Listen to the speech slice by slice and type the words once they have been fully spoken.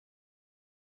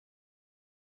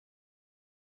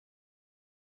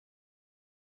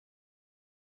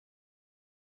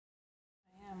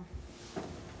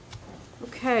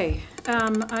Okay,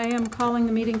 I am calling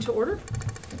the meeting to order.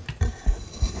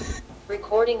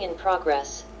 Recording in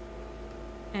progress.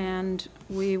 And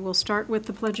we will start with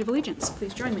the Pledge of Allegiance.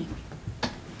 Please join me.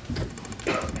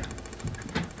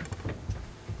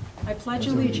 I pledge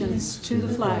allegiance to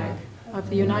the flag of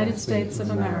the United States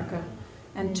of America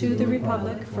and to the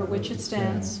republic for which it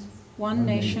stands, one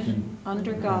nation,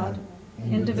 under God,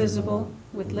 indivisible,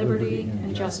 with liberty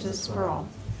and justice for all.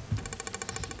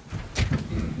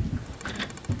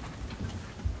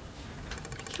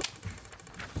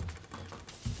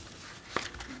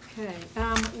 Okay,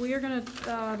 we are going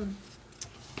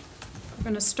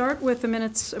to start with the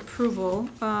minutes approval,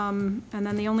 and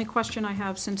then the only question I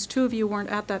have, since two of you weren't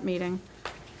at that meeting,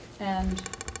 and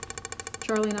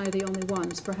Charlie and I are the only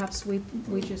ones, perhaps we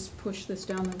just push this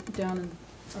down in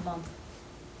a month.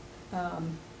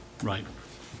 Right.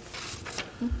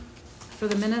 For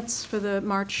the minutes for the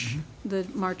March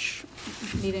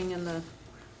meeting and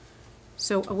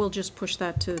so we'll just push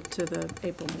that to the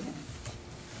April meeting.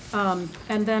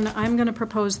 And then I'm going to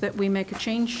propose that we make a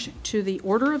change to the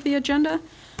order of the agenda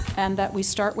and that we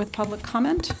start with public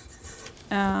comment.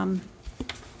 Does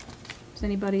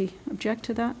anybody object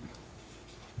to that?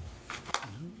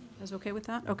 Is okay with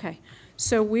that? Okay.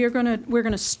 So we're going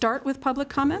to start with public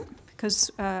comment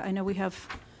because I know we have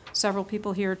several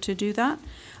people here to do that.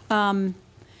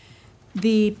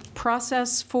 The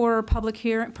process for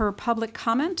public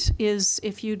comment is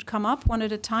if you'd come up one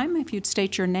at a time, if you'd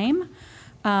state your name,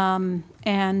 and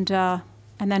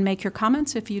then make your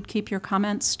comments. If you'd keep your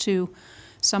comments to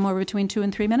somewhere between 2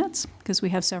 and 3 minutes, because we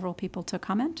have several people to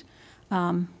comment.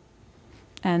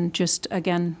 And just,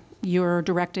 again, you're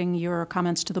directing your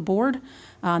comments to the board.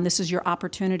 This is your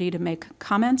opportunity to make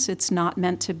comments. It's not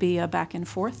meant to be a back and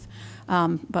forth,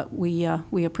 but we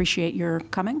appreciate your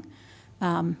coming.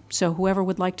 So whoever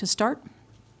would like to start,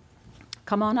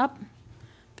 come on up.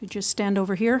 If you just stand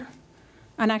over here.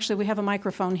 And actually, we have a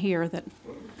microphone here that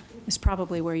is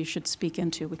probably where you should speak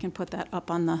into. We can put that up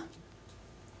on the,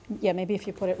 yeah, maybe if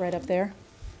you put it right up there.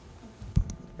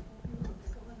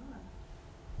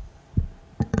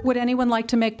 Would anyone like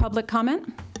to make public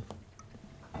comment?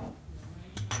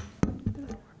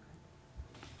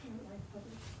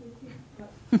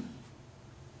 One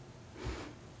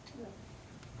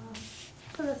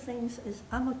of the things is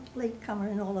I'm a latecomer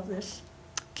in all of this.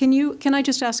 Can I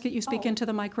just ask that you speak into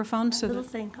the microphone? So little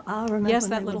that, thing. I'll remember. yes,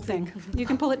 that little thing. You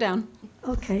can pull it down.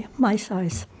 Okay, my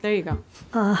size. There you go.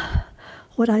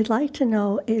 What I'd like to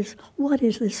know is what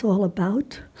is this all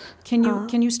about?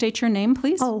 Can you state your name,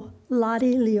 please? Oh,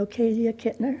 Lottie Leocadia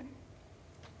Kittner.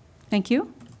 Thank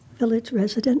you. Village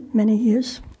resident, many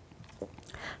years.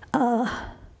 I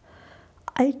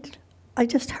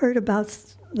just heard about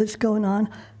this going on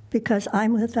because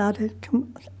I'm without a.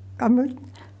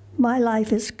 My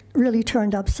life is really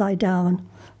turned upside down,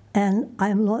 and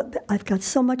I've got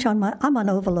so much on I'm on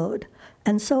overload,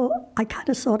 and so I kind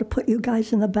of sort of put you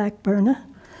guys in the back burner,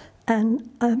 and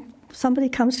somebody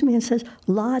comes to me and says,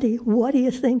 "Lottie, what do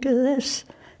you think of this?"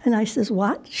 And I says,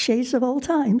 "What? Shades of old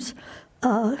times,"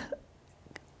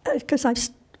 because I've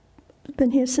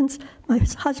been here since my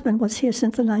husband was here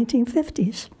since the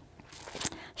 1950s.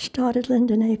 Started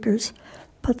Linden Acres,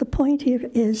 but the point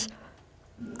here is.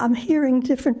 I'm hearing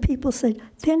different people say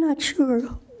they're not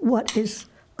sure what is.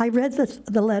 I read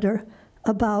the letter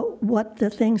about what the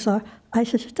things are. I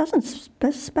said it doesn't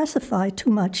specify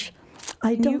too much.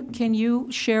 Can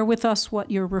you share with us what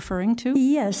you're referring to?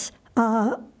 Yes.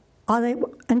 Are they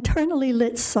internally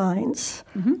lit signs?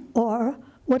 Mm-hmm. Or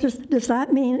does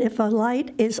that mean if a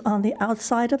light is on the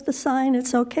outside of the sign,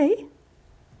 it's okay?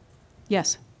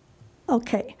 Yes.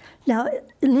 Okay. Now,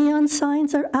 neon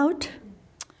signs are out?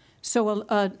 So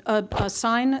a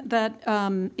sign that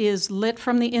is lit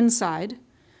from the inside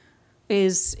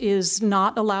is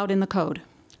not allowed in the code.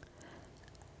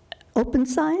 Open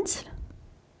signs?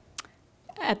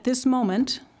 At this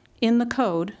moment, in the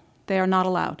code, they are not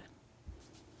allowed.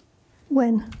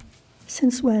 When?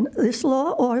 Since when? This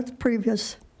law or the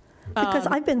previous? Because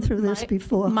I've been through this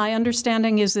before. My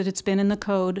understanding is that it's been in the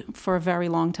code for a very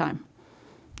long time.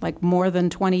 Like more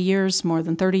than 20 years, more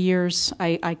than 30 years.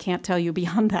 I can't tell you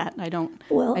beyond that. I don't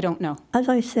know. As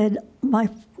I said, my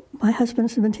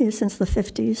husband's been here since the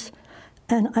 50s,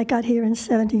 and I got here in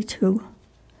 72.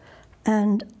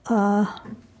 And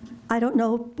I don't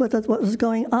know what was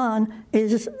going on.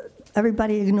 Is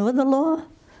everybody ignore the law?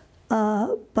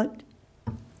 But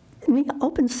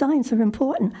open signs are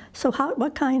important. So how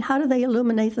do they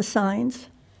illuminate the signs?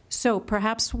 So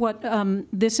perhaps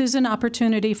this is an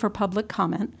opportunity for public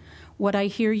comment. What I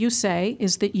hear you say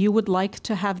is that you would like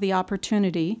to have the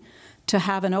opportunity to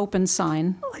have an open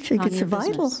sign. I think it's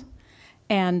vital.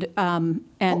 and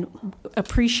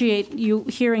appreciate you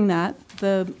hearing that.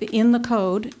 In the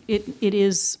code, it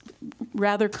is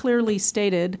rather clearly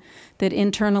stated that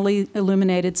internally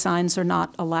illuminated signs are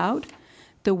not allowed.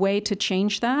 The way to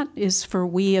change that is for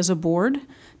we as a board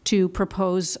to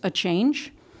propose a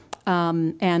change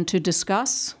and to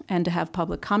discuss and to have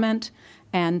public comment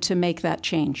and to make that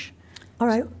change. All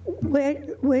right.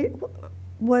 Where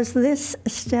was this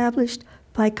established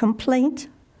by complaint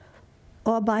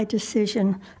or by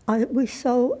decision? Are we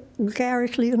so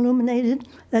garishly illuminated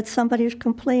that somebody is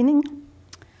complaining?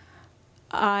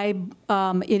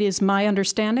 It is my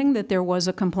understanding that there was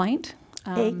a complaint.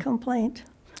 A complaint.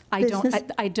 I don't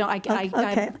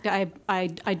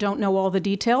know all the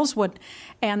details.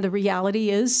 And the reality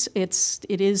is,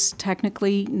 it is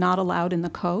technically not allowed in the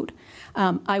code.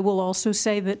 I will also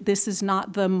say that this is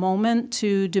not the moment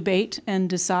to debate and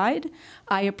decide.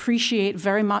 I appreciate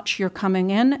very much your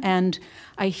coming in, and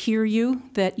I hear you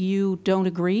that you don't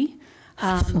agree,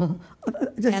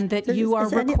 and that you are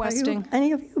requesting.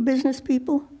 Any of you business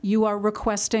people? You are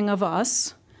requesting of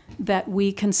us that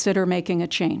we consider making a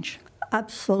change.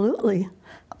 Absolutely,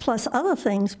 plus other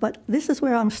things, but this is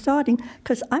where I'm starting,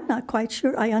 because I'm not quite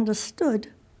sure I understood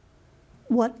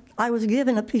what I was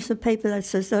given a piece of paper that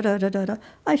says da-da-da-da-da.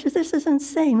 I said, this is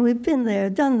insane. We've been there,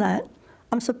 done that.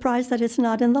 I'm surprised that it's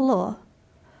not in the law.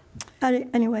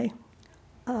 Anyway.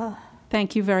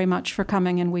 Thank you very much for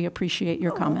coming, and we appreciate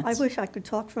your comments. I wish I could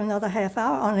talk for another half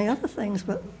hour on the other things,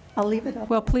 but I'll leave it up.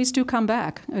 Well, please do come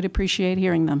back. I'd appreciate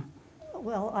hearing them.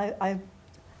 Well,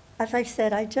 as I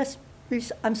said,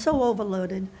 I'm so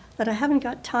overloaded that I haven't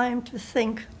got time to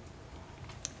think.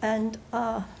 And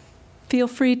feel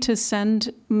free to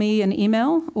send me an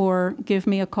email or give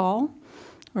me a call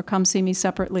or come see me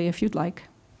separately if you'd like.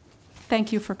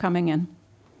 Thank you for coming in.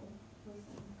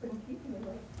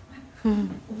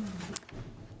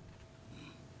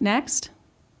 Next.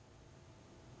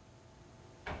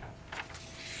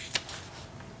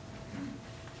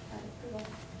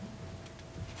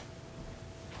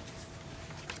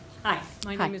 Hi,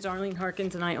 my name is Arlene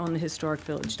Harkins, and I own the Historic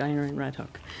Village Diner in Red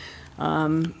Hook.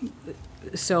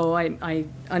 So I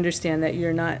understand that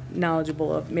you're not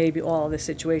knowledgeable of maybe all the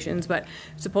situations, but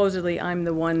supposedly I'm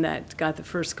the one that got the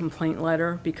first complaint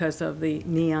letter because of the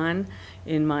neon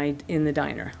in the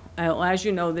diner. As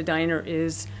you know, the diner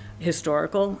is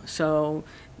historical, so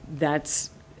that's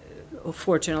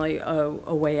fortunately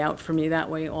a way out for me that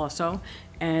way also.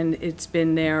 And it's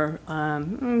been there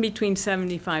between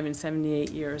 75 and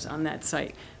 78 years on that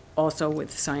site, also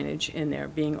with signage in there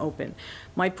being open.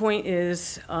 My point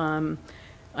is, I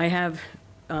have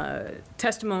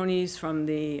testimonies from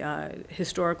the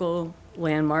historical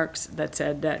landmarks that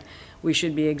said that we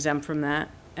should be exempt from that.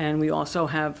 And we also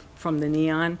have from the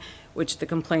neon, which the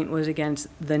complaint was against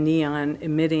the neon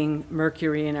emitting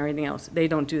mercury and everything else. They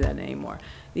don't do that anymore.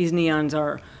 These neons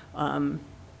are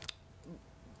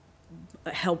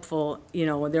helpful, you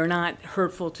know, they're not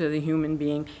hurtful to the human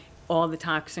being. All the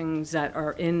toxins that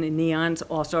are in the neons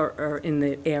also are in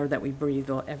the air that we breathe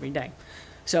every day.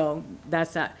 So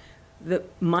that's that.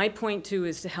 My point too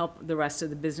is to help the rest of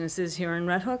the businesses here in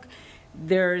Red Hook.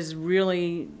 There's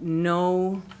really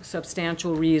no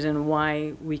substantial reason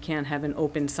why we can't have an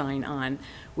open sign on.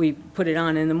 We put it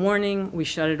on in the morning, we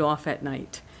shut it off at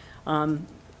night.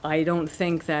 I don't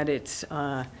think that it's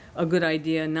a good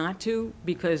idea not to,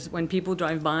 because when people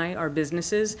drive by our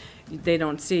businesses, they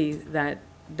don't see that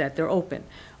they're open.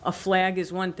 A flag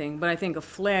is one thing, but I think a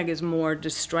flag is more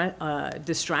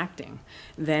distracting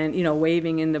than, you know,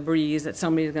 waving in the breeze that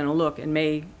somebody's going to look and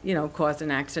may, you know, cause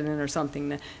an accident or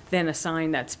something, than a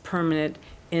sign that's permanent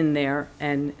in there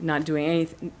and not doing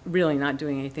anything, really not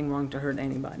doing anything wrong to hurt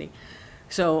anybody.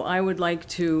 So I would like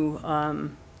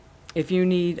to, if you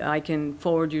need, I can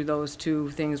forward you those two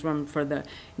things. One for the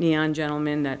neon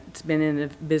gentleman that's been in the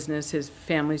business, his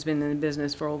family's been in the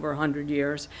business for over 100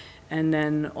 years, and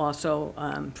then also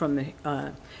from the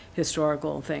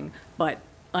historical thing. But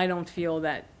I don't feel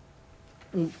that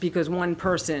because one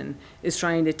person is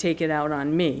trying to take it out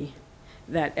on me,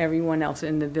 that everyone else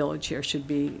in the village here should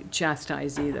be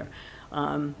chastised either.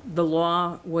 The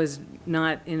law was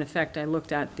not in effect, I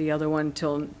looked at the other one,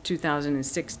 till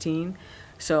 2016.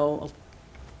 So,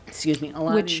 excuse me, a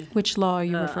lot which law are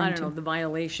you referring to? I don't know, the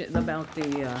violation about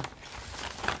the,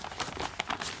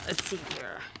 let's see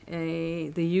here,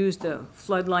 they used the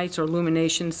floodlights or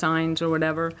illumination signs or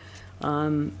whatever.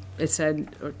 It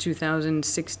said or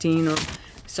 2016 or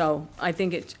so. I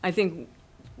think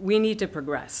we need to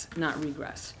progress, not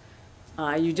regress.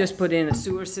 You just put in a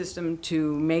sewer system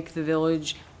to make the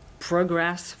village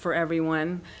progress for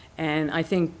everyone, and I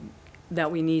think that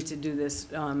we need to do this,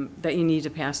 that you need to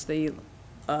pass the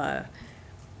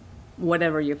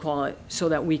whatever you call it, so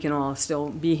that we can all still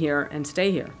be here and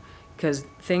stay here. Because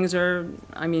things are,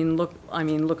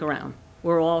 look around.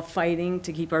 We're all fighting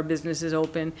to keep our businesses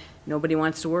open. Nobody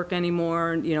wants to work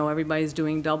anymore. You know, everybody's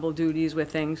doing double duties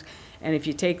with things. And if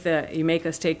you make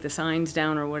us take the signs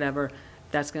down or whatever,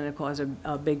 that's going to cause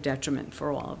a big detriment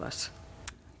for all of us.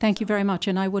 Thank you very much,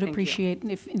 and I would appreciate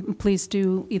if, please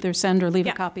do either send or leave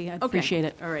a copy. I'd appreciate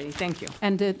it. All righty, thank you.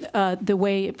 And the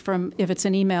way if it's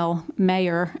an email,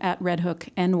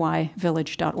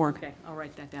 mayor@redhooknyvillage.org. Okay, I'll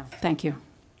write that down. Thank you.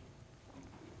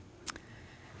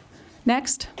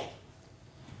 Next.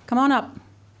 Come on up.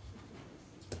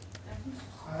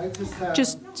 I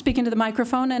Just speak into the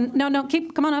microphone and,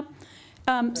 come on up.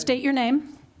 State your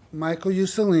name. Michael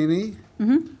Ussolini.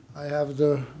 I have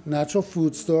the natural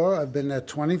food store. I've been there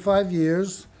 25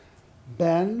 years.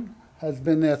 Ben has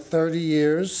been there 30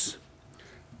 years.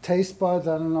 Taste Buds,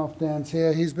 I don't know if Dan's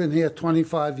here. He's been here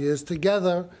 25 years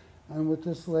together. And with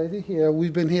this lady here,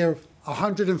 we've been here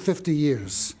 150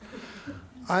 years.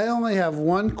 I only have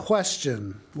one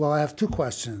question. Well, I have two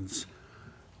questions.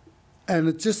 And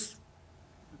it just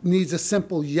needs a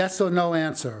simple yes or no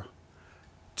answer.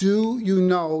 Do you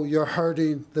know you're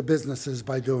hurting the businesses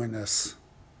by doing this?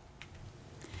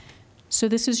 So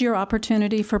this is your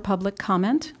opportunity for public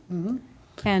comment.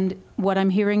 And what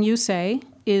I'm hearing you say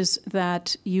is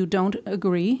that you don't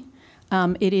agree.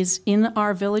 It is in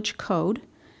our village code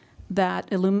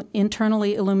that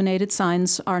internally illuminated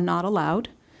signs are not allowed.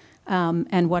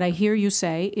 And what I hear you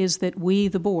say is that we,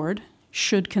 the board,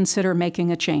 should consider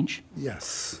making a change.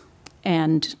 Yes.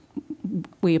 And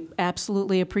we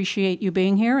absolutely appreciate you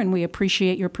being here, and we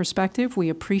appreciate your perspective. We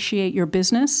appreciate your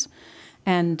business.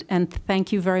 And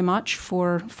thank you very much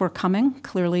for coming.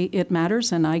 Clearly it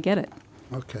matters, and I get it.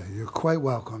 Okay, you're quite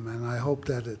welcome, and I hope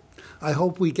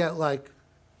we get like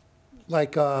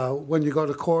when you go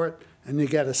to court and you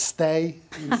get a stay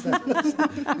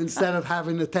instead of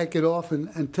having to take it off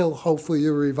until hopefully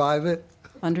you revive it.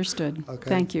 Understood. Okay.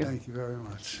 Thank you. Thank you very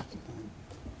much.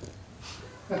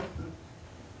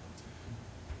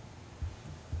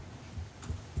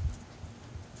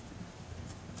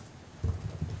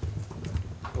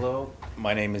 Hello,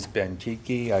 my name is Ben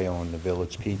Kiki. I own the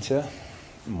Village Pizza.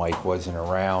 Mike wasn't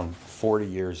around 40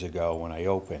 years ago when I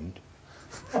opened,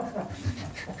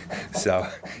 so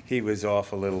he was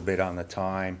off a little bit on the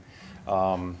time.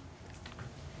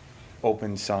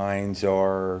 Open signs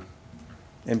are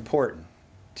important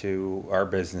to our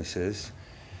businesses.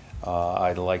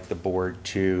 I'd like the board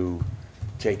to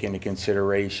take into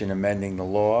consideration amending the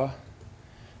law.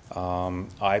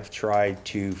 I've tried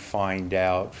to find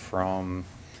out from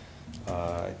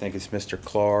I think it's Mr.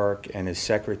 Clark and his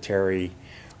secretary,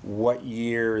 what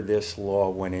year this law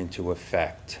went into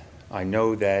effect. I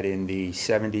know that in the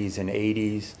 70s and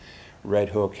 80s, Red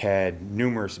Hook had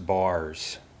numerous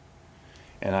bars.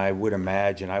 And I would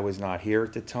imagine, I was not here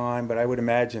at the time, but I would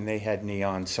imagine they had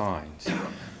neon signs.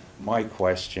 My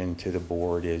question to the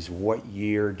board is, what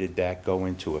year did that go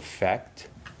into effect?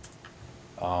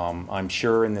 I'm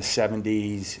sure in the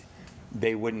 70s,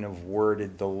 they wouldn't have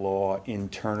worded the law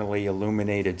internally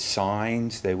illuminated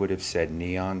signs. They would have said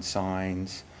neon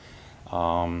signs.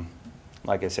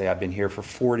 Like I say, I've been here for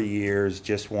 40 years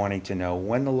just wanting to know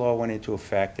when the law went into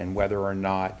effect and whether or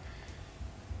not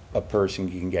a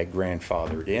person can get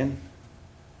grandfathered in.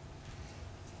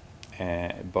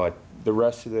 But the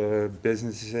rest of the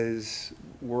businesses,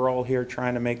 we're all here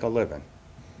trying to make a living.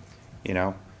 You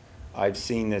know, I've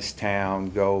seen this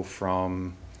town go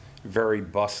from very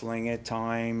bustling at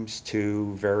times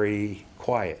to very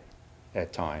quiet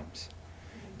at times.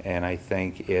 And I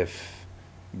think if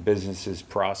businesses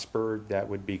prospered, that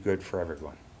would be good for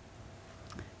everyone.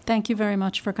 Thank you very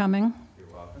much for coming.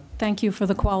 You're welcome. Thank you for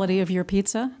the quality of your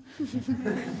pizza.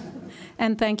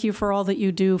 And thank you for all that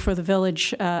you do for the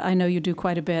village. I know you do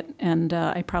quite a bit, and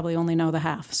I probably only know the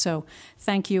half. So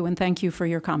thank you, and thank you for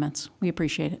your comments. We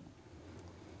appreciate it.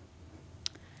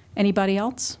 Anybody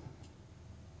else?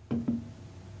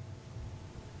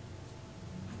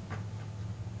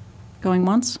 Going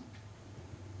once?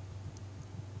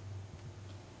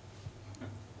 I'm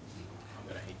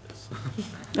gonna hate this.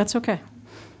 That's okay.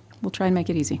 We'll try and make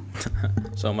it easy.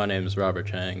 So my name is Robert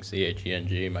Chang,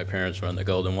 C-H-E-N-G. My parents run the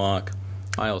Golden Walk.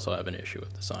 I also have an issue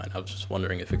with the sign. I was just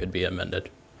wondering if it could be amended.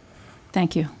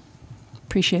 Thank you.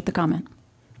 Appreciate the comment.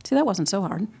 See, that wasn't so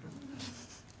hard.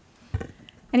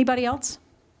 Anybody else?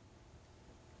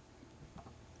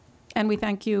 And we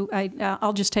thank you.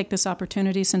 I'll just take this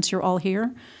opportunity, since you're all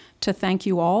here, to thank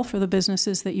you all for the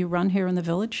businesses that you run here in the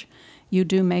village. You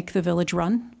do make the village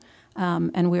run.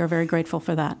 and we are very grateful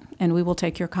for that. And we will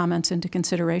take your comments into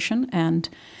consideration. And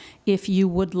if you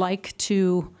would like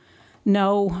to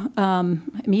know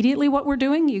immediately what we're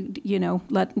doing,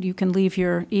 you can leave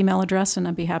your email address, and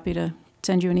I'd be happy to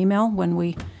send you an email when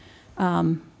we.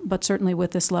 But certainly,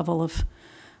 with this level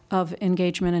of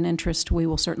engagement and interest, we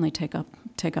will certainly take up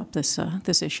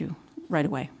this issue right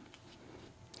away.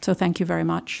 So thank you very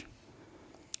much.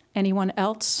 Anyone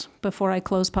else before I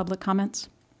close public comments?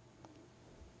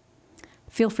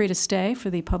 Feel free to stay for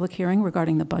the public hearing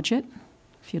regarding the budget,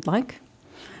 if you'd like.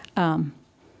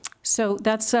 So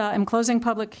that's I'm closing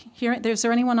public hearing. Is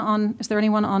there anyone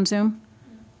on Zoom?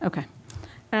 Okay.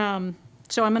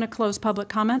 So I'm going to close public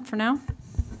comment for now.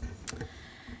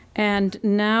 And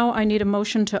now I need a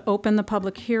motion to open the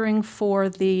public hearing for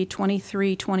the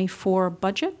 23-24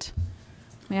 budget.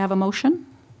 May I have a motion?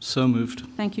 So moved.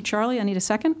 Thank you, Charlie. I need a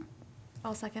second.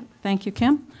 I'll second. Thank you,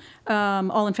 Kim.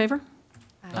 All in favor?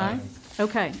 Aye.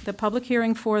 Okay. The public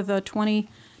hearing for the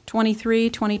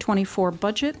 2023-2024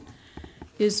 budget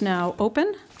is now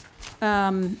open.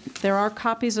 There are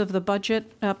copies of the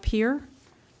budget up here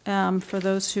for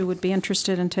those who would be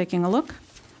interested in taking a look.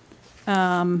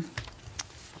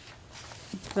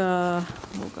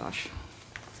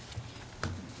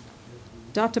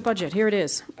 Dr. Budget, here it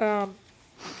is.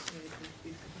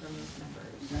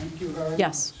 Thank you very much.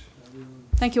 Yes.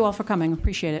 Thank you all for coming.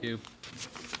 Appreciate it. Thank you.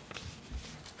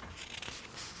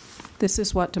 This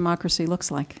is what democracy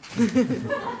looks like.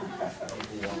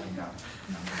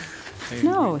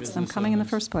 No, it's them coming in the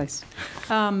first place.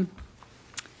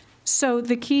 So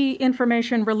the key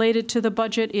information related to the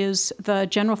budget is the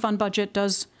general fund budget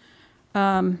does,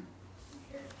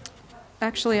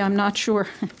 actually, I'm not sure.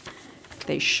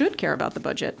 They should care about the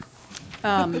budget.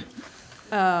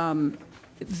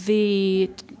 The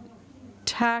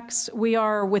tax, we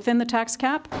are within the tax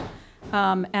cap,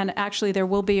 and actually there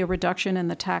will be a reduction in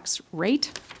the tax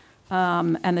rate,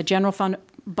 and the general fund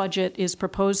budget is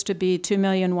proposed to be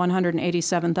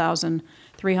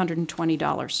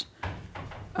 $2,187,320.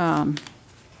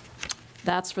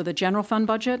 That's for the general fund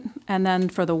budget, and then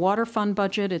for the water fund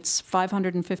budget, it's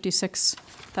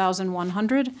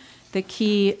 $556,100. The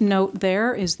key note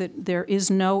there is that there is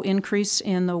no increase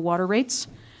in the water rates.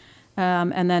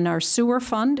 And then our sewer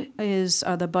fund is,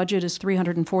 the budget is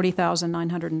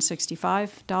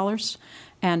 $340,965.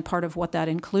 And part of what that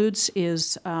includes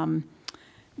is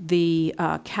the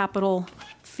capital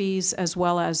fees as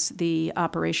well as the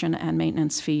operation and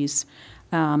maintenance fees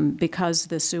because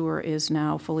the sewer is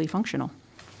now fully functional.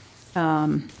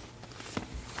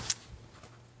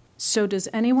 So does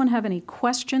anyone have any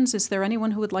questions? Is there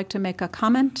anyone who would like to make a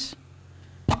comment?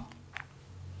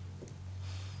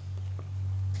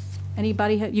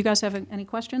 Anybody, you guys have any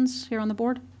questions here on the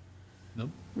board?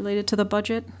 Nope. Related to the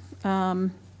budget? I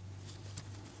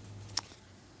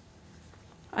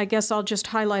guess I'll just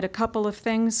highlight a couple of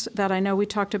things that I know we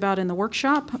talked about in the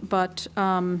workshop, but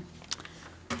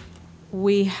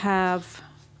we have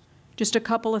just a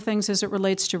couple of things as it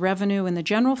relates to revenue in the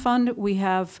general fund. We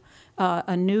have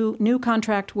a new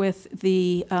contract with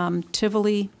the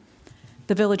Tivoli,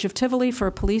 the Village of Tivoli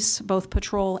for police, both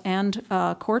patrol and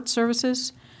court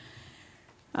services.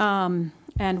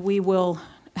 And we will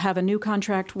have a new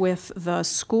contract with the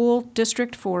school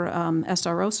district for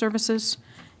SRO services.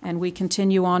 And we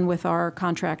continue on with our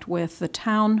contract with the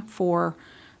town for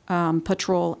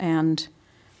patrol and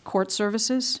court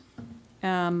services.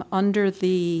 Under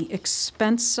the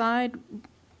expense side,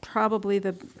 probably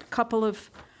the couple of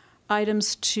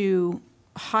items to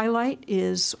highlight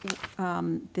is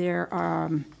there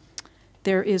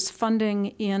is funding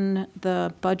in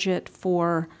the budget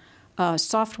for a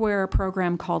software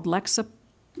program called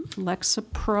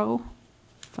Lexapro.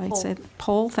 If I say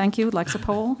Pole, thank you,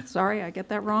 Lexapol. Sorry, I get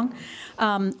that wrong.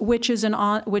 Which is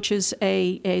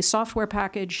a software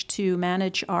package to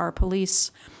manage our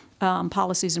police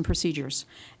policies and procedures,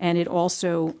 and it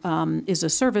also is a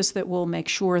service that will make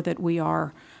sure that we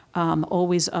are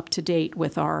always up to date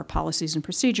with our policies and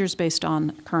procedures based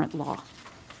on current law.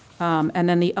 And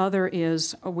then the other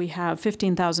is we have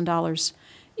 $15,000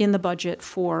 in the budget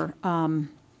for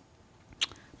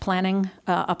planning,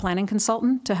 a planning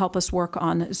consultant to help us work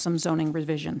on some zoning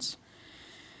revisions.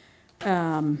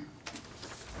 And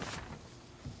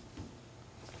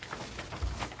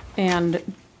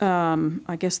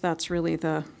I guess that's really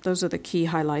those are the key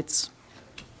highlights.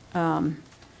 And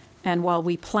while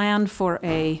we planned for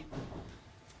a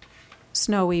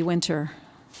snowy winter,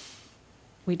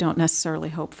 we don't necessarily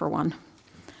hope for one.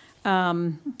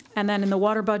 And then in the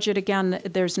water budget, again,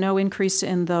 there's no increase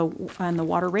in the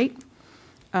water rate.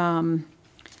 And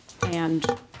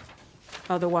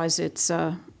otherwise, it's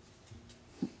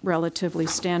relatively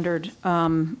standard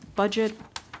budget.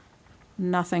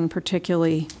 Nothing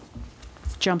particularly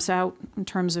jumps out in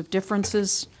terms of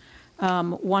differences.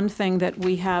 One thing that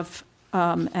we have,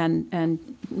 and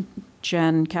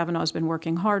Jen Kavanaugh has been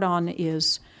working hard on,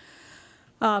 is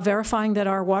verifying that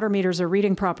our water meters are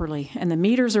reading properly, and the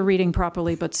meters are reading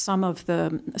properly, but some of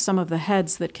the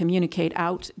heads that communicate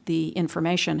out the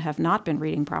information have not been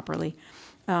reading properly,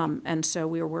 and so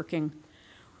we are working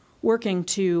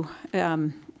to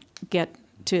get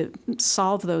to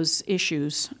solve those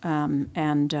issues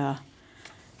and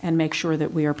make sure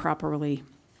that we are properly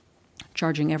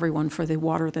charging everyone for the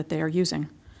water that they are using.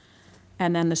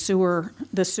 And then the sewer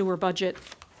budget.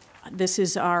 This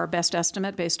is our best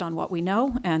estimate based on what we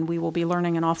know, and we will be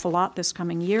learning an awful lot this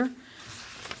coming year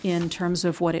in terms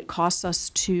of what it costs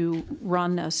us to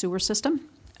run a sewer system.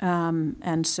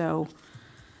 And so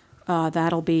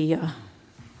that'll be,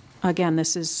 again,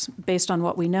 this is based on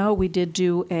what we know. We did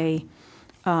do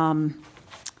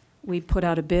we put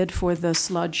out a bid for the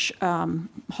sludge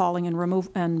hauling and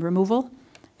removal,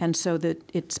 and so that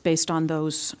it's based on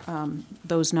those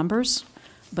numbers,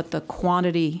 but the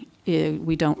quantity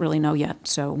we don't really know yet.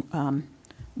 So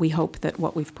we hope that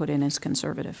what we've put in is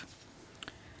conservative.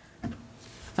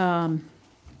 No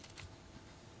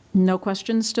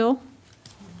questions still?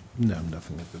 No,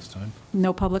 nothing at this time.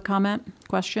 No public comment?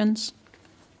 Questions?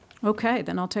 Okay,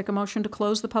 then I'll take a motion to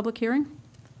close the public hearing.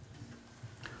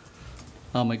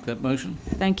 I'll make that motion.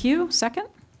 Thank you. Second?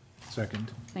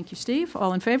 Second. Thank you, Steve.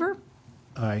 All in favor?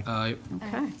 Aye. Aye.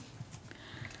 Okay.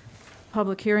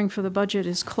 Public hearing for the budget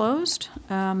is closed.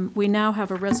 We now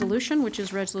have a resolution, which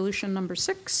is resolution number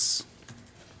 6.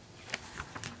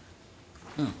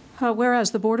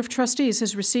 Whereas the Board of Trustees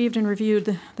has received and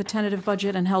reviewed the tentative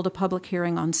budget and held a public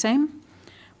hearing on same.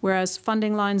 Whereas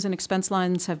funding lines and expense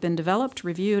lines have been developed,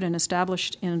 reviewed, and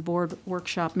established in board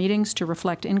workshop meetings to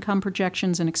reflect income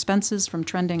projections and expenses from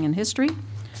trending and history.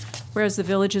 Whereas the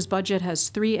village's budget has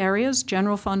 3 areas: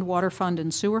 general fund, water fund,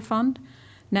 and sewer fund.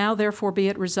 Now, therefore, be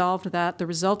it resolved that the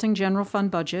resulting general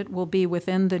fund budget will be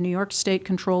within the New York State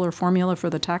Controller formula for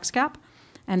the tax cap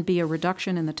and be a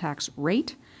reduction in the tax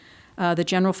rate. The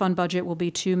general fund budget will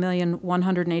be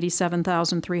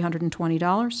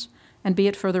 $2,187,320. And be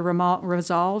it further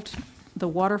resolved, the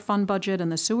water fund budget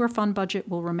and the sewer fund budget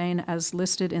will remain as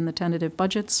listed in the tentative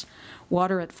budgets.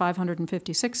 Water at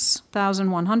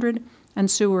 $556,100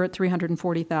 and sewer at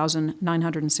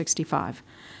 $340,965.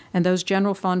 And those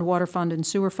general fund, water fund, and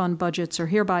sewer fund budgets are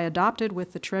hereby adopted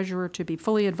with the treasurer to be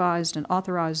fully advised and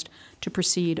authorized to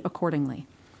proceed accordingly.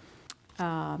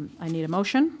 I need a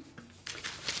motion.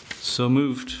 So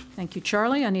moved. Thank you,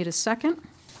 Charlie. I need a second.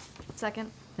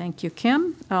 Second. Thank you,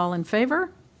 Kim. All in favor?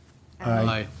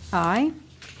 Aye. Aye.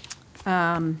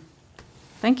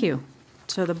 Thank you.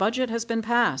 So the budget has been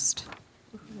passed.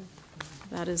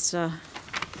 That is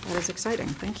exciting.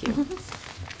 Thank you.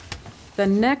 The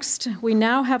next, we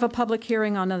now have a public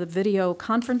hearing on the video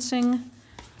conferencing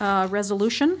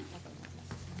resolution.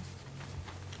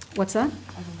 What's that?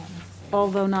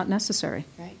 Although not necessary.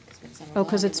 Right. Oh,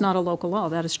 because it's not a local law.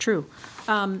 That is true.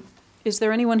 Is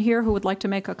there anyone here who would like to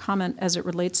make a comment as it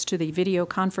relates to the video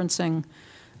conferencing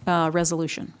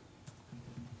resolution?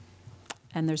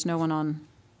 And there's no one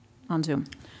on Zoom.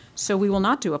 So we will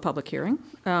not do a public hearing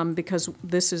because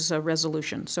this is a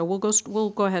resolution. So we'll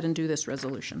go ahead and do this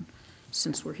resolution.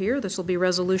 Since we're here, this will be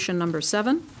resolution number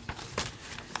 7.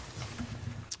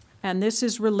 And this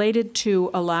is related to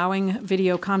allowing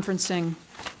video conferencing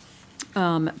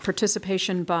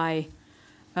participation by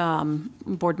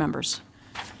board members.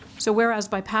 So whereas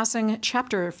by passing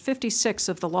Chapter 56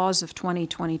 of the laws of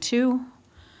 2022,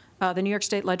 the New York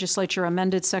State Legislature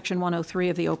amended Section 103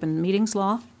 of the Open Meetings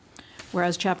Law,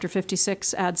 whereas Chapter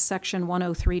 56 adds Section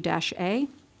 103-A,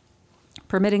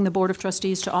 permitting the Board of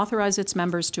Trustees to authorize its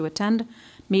members to attend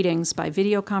meetings by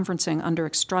video conferencing under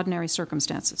extraordinary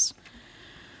circumstances.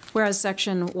 Whereas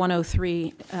Section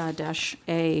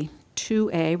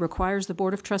 103-A2A requires the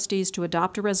Board of Trustees to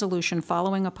adopt a resolution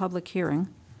following a public hearing.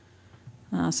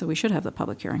 So we should have the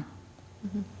public hearing.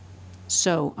 Mm-hmm.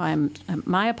 So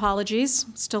my apologies,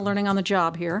 still learning on the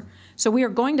job here. So we are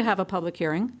going to have a public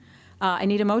hearing. I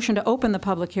need a motion to open the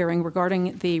public hearing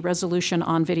regarding the resolution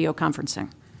on video conferencing.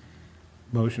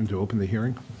 Motion to open the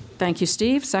hearing. Thank you,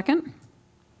 Steve. Second?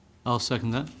 I'll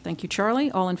second that. Thank you, Charlie.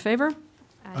 All in favor?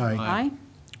 Aye. Aye.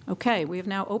 Okay, we have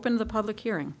now opened the public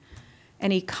hearing.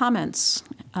 Any comments?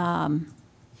 Do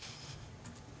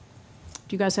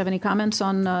you guys have any comments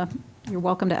on, you're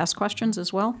welcome to ask questions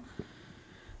as well.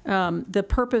 The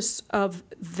purpose of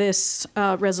this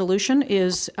resolution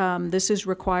is this is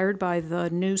required by the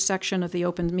new section of the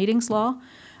Open Meetings Law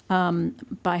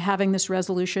By having this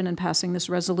resolution and passing this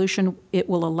resolution, it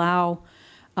will allow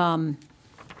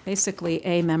basically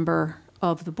a member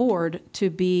of the board to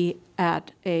be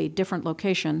at a different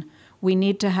location. We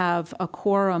need to have a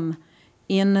quorum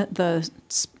in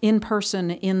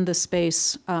person in the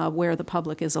space where the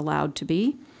public is allowed to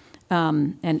be.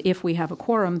 And if we have a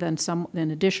quorum, then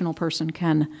an additional person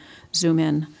can Zoom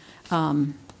in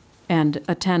and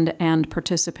attend and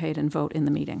participate and vote in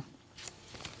the meeting.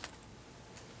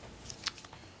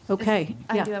 Okay.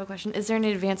 I do have a question. Is there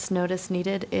any advance notice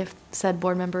needed if said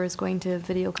board member is going to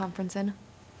video conference in?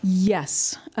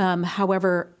 Yes.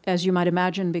 However, as you might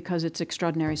imagine, because it's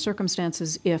extraordinary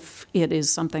circumstances, if it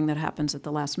is something that happens at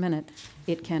the last minute,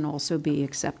 it can also be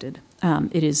accepted.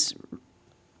 It is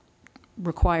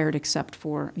required except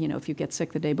for, if you get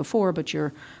sick the day before, but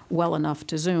you're well enough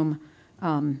to Zoom,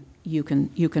 you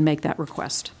can make that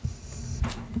request.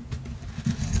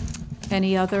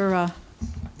 Any other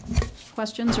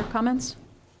questions or comments?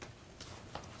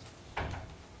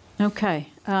 Okay.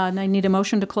 And I need a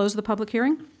motion to close the public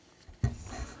hearing.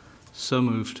 So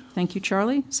moved. Thank you,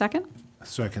 Charlie. Second?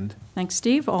 Second. Thanks,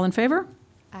 Steve. All in favor?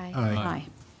 Aye. Aye.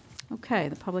 Okay,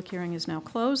 the public hearing is now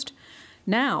closed.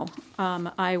 Now,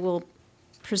 I will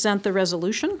present the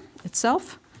resolution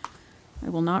itself. I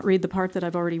will not read the part that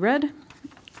I've already read.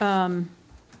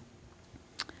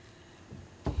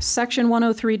 Section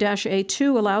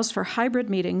 103-A2 allows for hybrid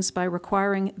meetings by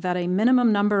requiring that a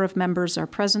minimum number of members are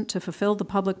present to fulfill the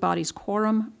public body's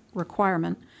quorum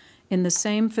requirement in the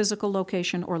same physical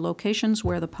location or locations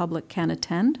where the public can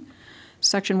attend.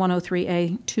 Section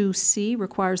 103A2C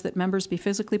requires that members be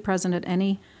physically present at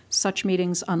any such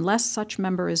meetings unless such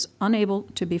member is unable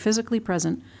to be physically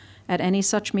present at any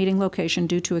such meeting location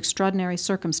due to extraordinary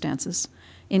circumstances,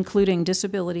 including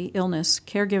disability, illness,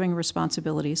 caregiving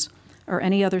responsibilities, or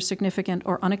any other significant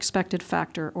or unexpected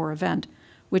factor or event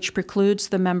which precludes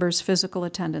the member's physical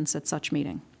attendance at such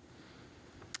meeting.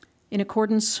 In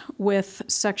accordance with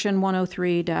Section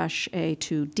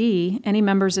 103-A2D, any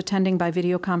members attending by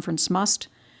video conference must,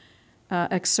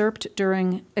 except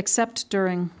during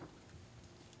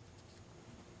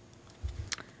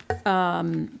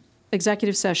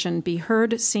executive session, be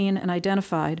heard, seen, and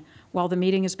identified while the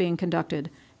meeting is being conducted,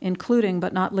 including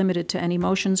but not limited to any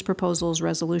motions, proposals,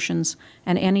 resolutions,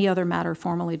 and any other matter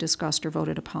formally discussed or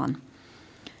voted upon.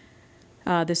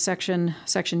 This section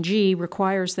G,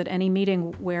 requires that any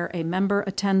meeting where a member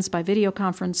attends by video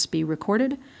conference be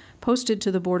recorded, posted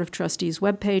to the Board of Trustees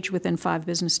webpage within 5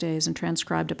 business days, and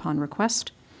transcribed upon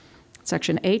request.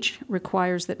 Section H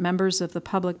requires that members of the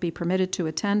public be permitted to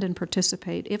attend and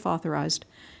participate, if authorized,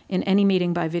 in any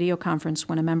meeting by video conference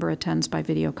when a member attends by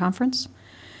video conference.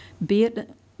 Be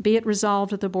it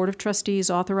resolved that the Board of Trustees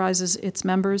authorizes its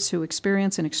members who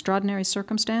experience an extraordinary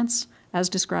circumstance, as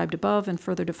described above and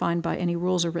further defined by any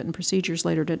rules or written procedures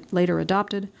later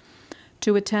adopted,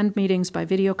 to attend meetings by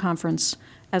video conference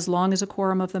as long as a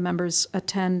quorum of the members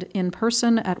attend in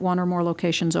person at one or more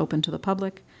locations open to the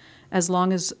public, as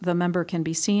long as the member can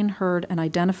be seen, heard, and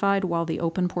identified while the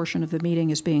open portion of the meeting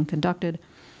is being conducted,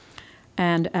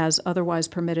 and as otherwise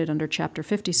permitted under Chapter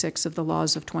 56 of the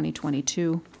laws of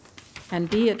 2022. And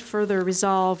be it further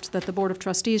resolved that the Board of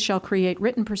Trustees shall create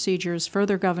written procedures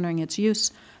further governing its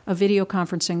use of video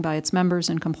conferencing by its members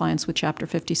in compliance with Chapter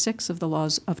 56 of the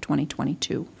laws of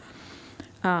 2022.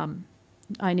 I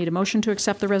need a motion to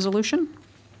accept the resolution.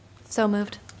 So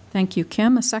moved. Thank you,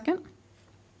 Kim. A second?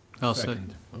 I'll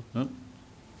second. Oh,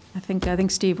 I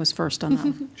think Steve was first on that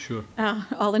one. sure.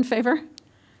 All in favor?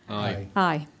 Aye.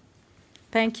 Aye.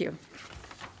 Thank you.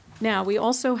 Now, we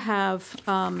also have,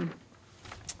 the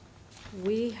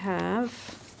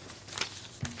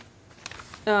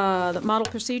model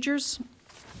procedures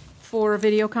for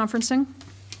video conferencing.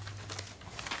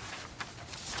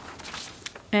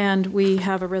 And we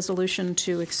have a resolution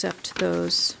to accept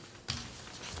those,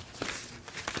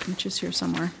 which is here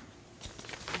somewhere.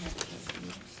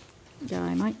 Yeah,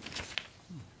 I might.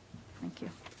 Thank you.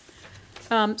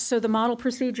 So the model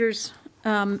procedures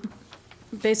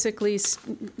basically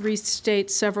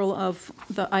restate several of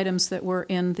the items that were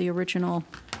in the original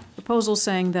proposal,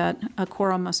 saying that a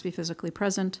quorum must be physically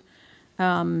present.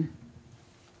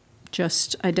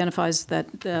 Just identifies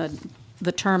that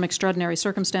the term extraordinary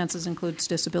circumstances includes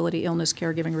disability, illness,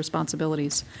 caregiving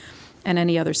responsibilities, and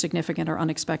any other significant or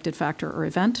unexpected factor or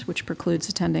event which precludes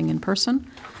attending in person.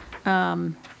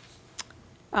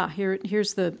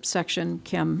 Here's the section,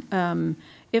 Kim.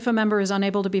 If a member is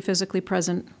unable to be physically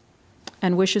present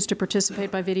and wishes to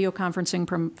participate by video conferencing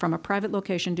from a private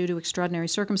location due to extraordinary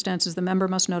circumstances, the member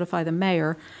must notify the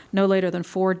mayor no later than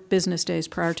 4 business days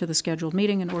prior to the scheduled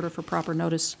meeting in order for proper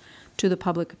notice to the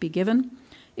public be given.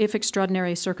 if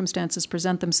extraordinary circumstances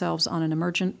present themselves on an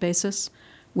emergent basis,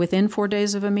 within 4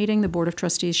 days of a meeting, the Board of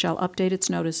Trustees shall update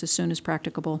its notice as soon as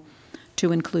practicable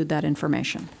to include that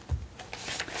information.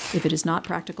 If it is not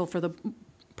practicable for the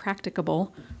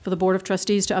Board of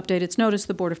Trustees to update its notice,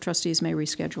 the Board of Trustees may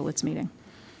reschedule its meeting.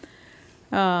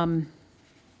 The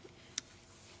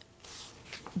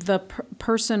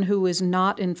person who is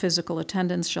not in physical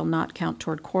attendance shall not count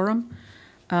toward quorum.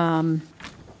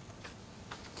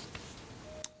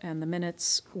 And the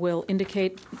minutes will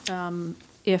indicate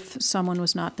if someone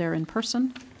was not there in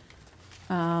person.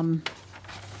 And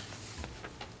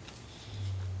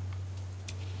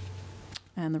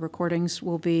the recordings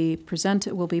will be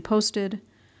posted.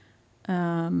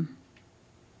 And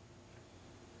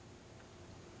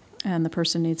the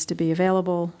person needs to be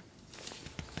available.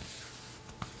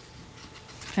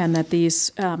 And that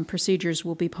these procedures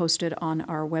will be posted on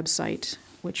our website,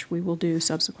 which we will do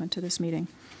subsequent to this meeting.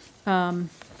 And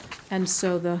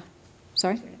so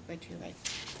sorry? Right to your right.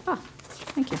 Ah,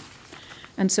 thank you.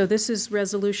 And so this is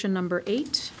resolution number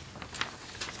 8.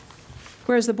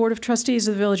 Whereas the Board of Trustees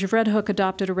of the Village of Red Hook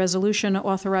adopted a resolution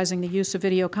authorizing the use of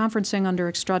video conferencing under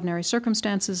extraordinary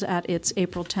circumstances at its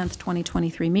April 10th,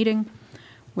 2023 meeting.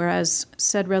 Whereas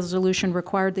said resolution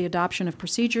required the adoption of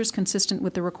procedures consistent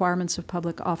with the requirements of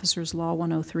Public Officers Law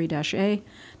 103-A.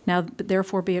 Now,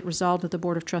 therefore, be it resolved that the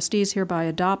Board of Trustees hereby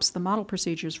adopts the model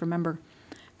procedures for member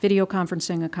video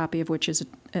conferencing, a copy of which is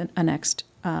annexed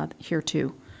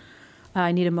hereto.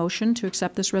 I need a motion to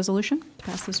accept this resolution, to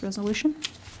pass this resolution.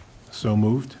 So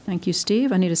moved. Thank you,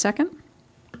 Steve. I need a second.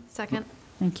 Second.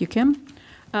 Thank you, Kim.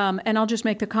 And I'll just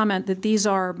make the comment that these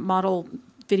are model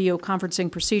video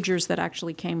conferencing procedures that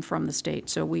actually came from the state.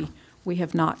 So we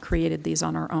have not created these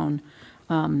on our own.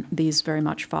 These very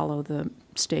much follow the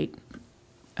state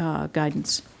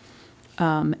guidance.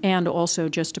 And also,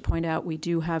 just to point out, we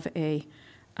do have a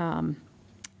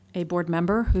board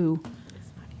member who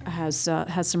has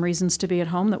some reasons to be at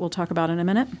home that we'll talk about in a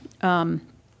minute.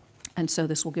 And so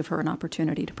this will give her an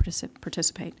opportunity to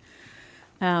participate.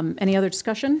 Any other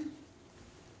discussion?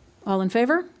 All in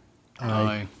favor?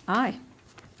 Aye. Aye.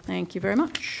 Thank you very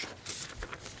much.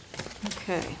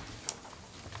 Okay.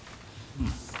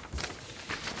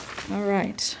 All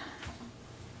right.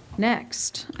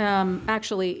 Next,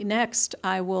 next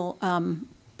I will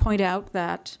point out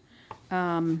that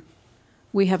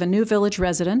we have a new village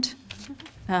resident,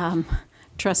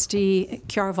 Trustee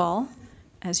Kjarval.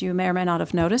 As you may or may not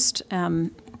have noticed,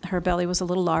 her belly was a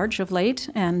little large of late,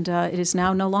 and it is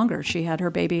now no longer. She had her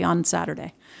baby on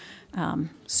Saturday.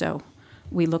 So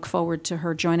we look forward to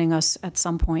her joining us at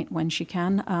some point when she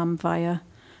can via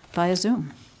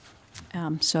Zoom.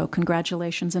 So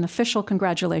congratulations, and official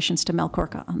congratulations to Mel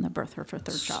Korka on the birth of her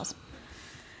third child.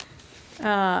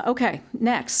 Okay,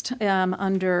 next,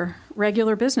 under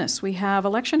regular business, we have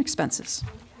election expenses.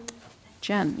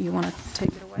 Jen, you want to take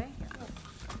it away?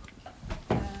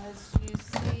 As you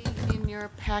see in your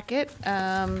packet,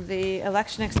 the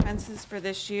election expenses for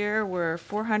this year were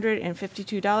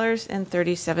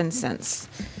 $452.37.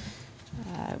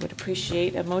 I would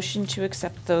appreciate a motion to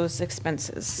accept those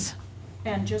expenses.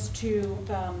 And just to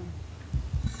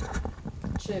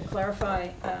clarify,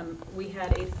 we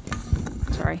had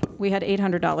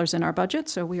 $800 in our budget,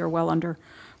 so we are well under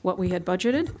what we had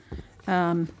budgeted.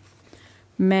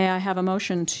 May I have a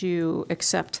motion to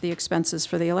accept the expenses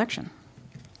for the election?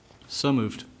 So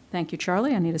moved. Thank you,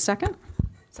 Charlie. I need a second.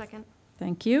 Second.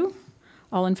 Thank you.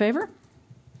 All in favor?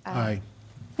 Aye.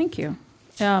 Thank you.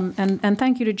 And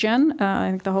thank you to Jen.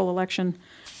 I think the whole election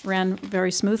ran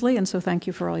very smoothly, and so thank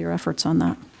you for all your efforts on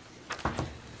that.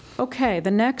 Okay,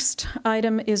 the next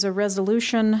item is a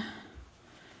resolution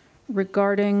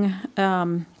regarding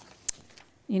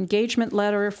engagement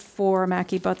letter for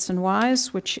Mackey, Butts and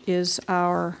Wise, which is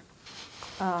our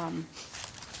it's not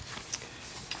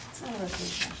a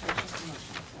resolution, actually,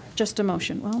 it's just a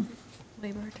motion. Well,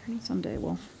 Labor attorney. someday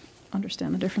we'll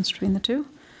understand the difference between the two.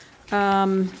 I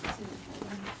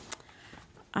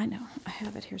know, I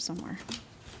have it here somewhere.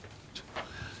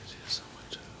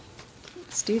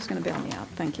 Steve's going to bail me out.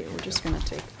 Thank you. We're just going to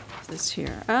take this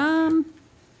here. Hang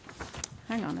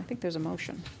on. I think there's a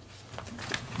motion.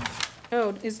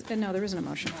 Oh, no, there isn't a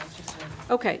motion.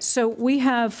 Okay, so we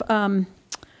have,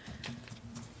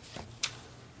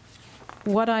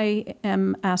 what I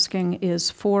am asking is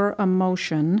for a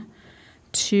motion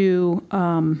to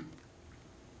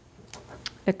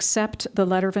accept the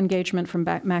letter of engagement from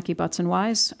Mackey, Butts and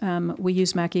Wise. We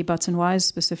use Mackey, Butts and Wise,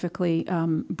 specifically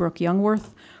Brooke Youngworth,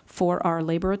 for our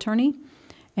labor attorney.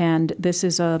 And this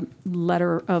is a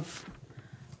letter of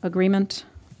agreement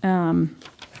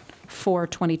for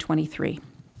 2023.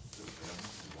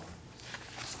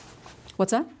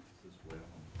 What's that?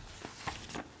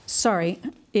 Sorry,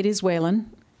 it is Whalen.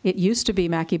 It used to be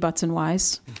Mackey Butts and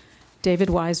Wise.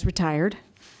 David Wise retired,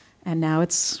 and now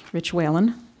it's Rich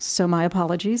Whalen. So my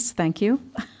apologies. Thank you.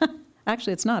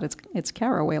 Actually, it's not. It's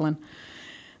Kara Whalen.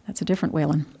 That's a different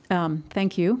Whalen.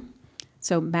 Thank you.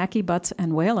 So Mackey Butts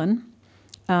and Whalen.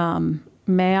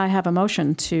 May I have a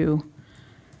motion to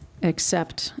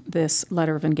accept this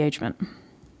letter of engagement?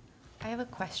 I have a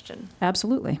question.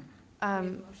 Absolutely.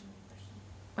 Oh,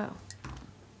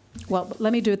 Well,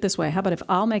 let me do it this way. How about if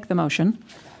I'll make the motion,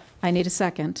 I need a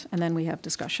second, and then we have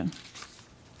discussion.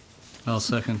 I'll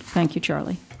second. Thank you,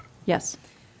 Charlie. Yes.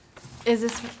 is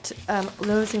this,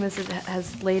 noticing this, it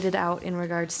has laid it out in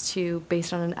regards to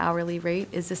based on an hourly rate,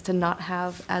 is this to not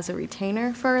have as a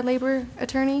retainer for our labor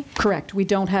attorney? Correct. We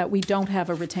don't have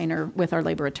a retainer with our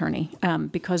labor attorney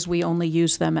because we only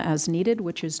use them as needed,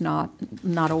 which is not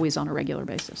always on a regular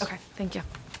basis. Okay, thank you.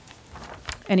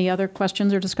 Any other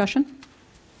questions or discussion?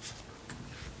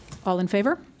 All in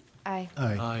favor? Aye.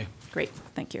 Aye. Great,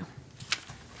 thank you.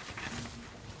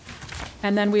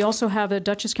 And then we also have a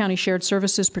Dutchess County Shared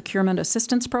Services Procurement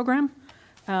Assistance Program.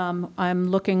 I'm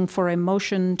looking for a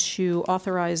motion to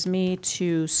authorize me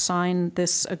to sign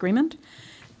this agreement.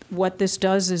 What this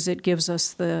does is it gives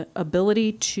us the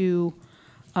ability to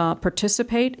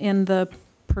participate in the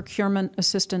procurement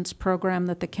assistance program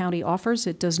that the county offers.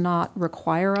 It does not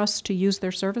require us to use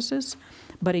their services,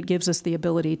 but it gives us the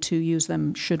ability to use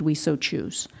them should we so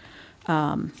choose.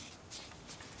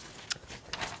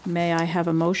 May I have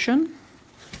a motion?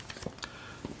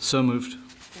 So moved.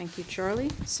 Thank you, Charlie.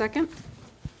 Second?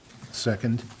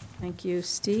 Second. Thank you,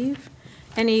 Steve.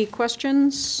 Any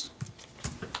questions?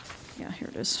 Yeah, here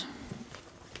it is.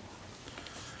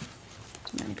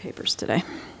 Too many papers today.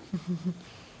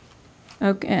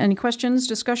 Okay, any questions,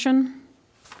 discussion?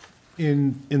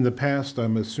 In the past,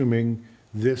 I'm assuming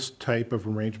this type of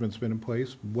arrangement's been in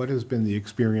place. What has been the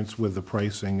experience with the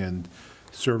pricing and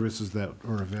services that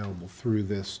are available through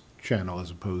this channel as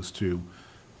opposed to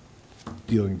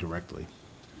dealing directly?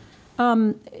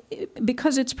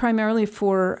 Because it's primarily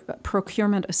for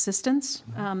procurement assistance,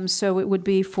 so it would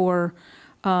be for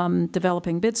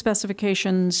developing bid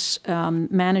specifications,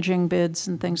 managing bids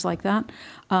and things like that.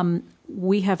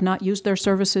 We have not used their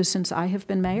services since I have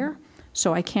been mayor,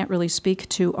 so I can't really speak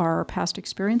to our past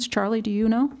experience. Charlie, do you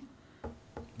know?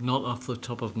 Not off the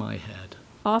top of my head.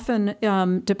 Often,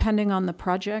 depending on the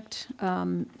project,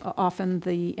 often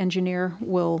the engineer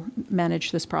will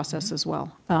manage this process as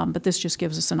well. But this just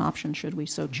gives us an option should we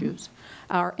so choose.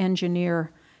 Our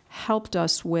engineer helped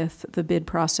us with the bid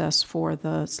process for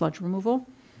the sludge removal.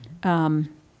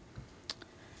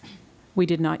 We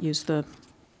did not use the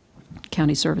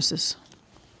county services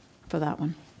for that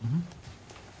one.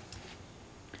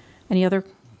 Any other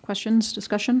questions,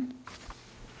 discussion?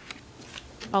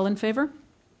 All in favor?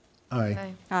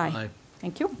 Aye. Aye. Aye.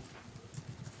 Thank you.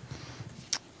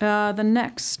 The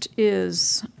next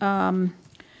is, no,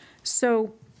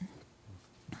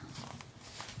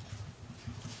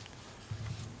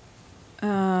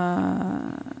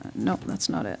 that's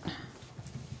not it.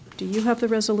 Do you have the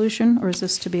resolution, or is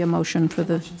this to be a motion for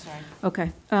the? Sorry.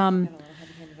 Okay.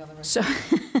 So,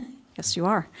 yes, you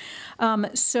are.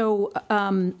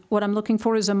 What I'm looking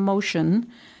for is a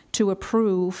motion to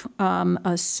approve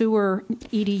a sewer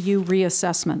EDU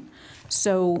reassessment.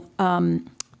 So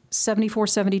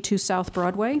 7472 South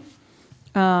Broadway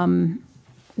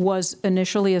was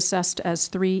initially assessed as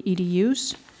 3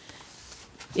 EDUs.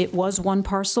 It was one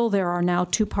parcel. There are now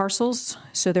 2 parcels.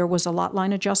 So there was a lot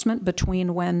line adjustment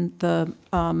between when the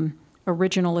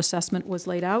original assessment was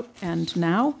laid out and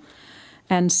now.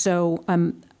 And so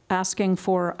I'm asking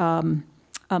for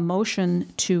a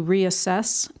motion to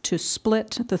reassess, to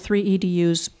split the 3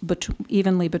 EDUs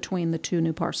evenly between the 2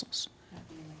 new parcels.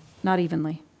 Not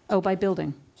evenly. Oh, by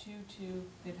building. 2 to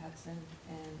Mid Hudson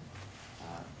and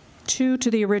 2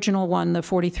 to the original one, the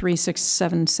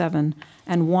 43677,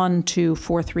 and 1 to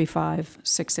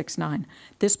 435669.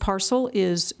 This parcel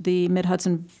is the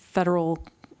Mid-Hudson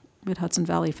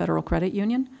Valley Federal Credit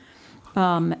Union,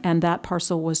 and that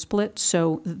parcel was split,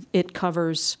 so it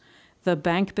covers the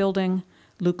bank building,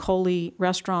 Lucoli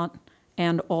Restaurant,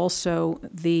 and also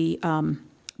the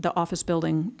office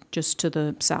building just to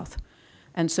the south.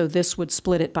 And so this would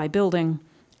split it by building,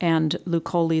 and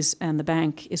Lucoli's and the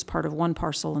bank is part of one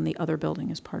parcel, and the other building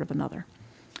is part of another.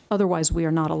 Otherwise, we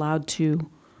are not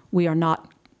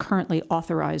currently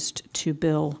authorized to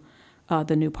bill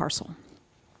the new parcel.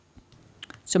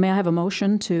 So may I have a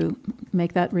motion to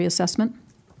make that reassessment?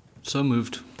 So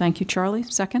moved. Thank you, Charlie.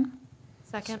 Second?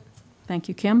 Second. Thank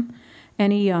you, Kim.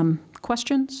 Any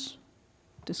questions,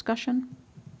 discussion?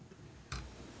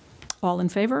 All in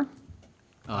favor?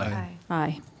 Aye.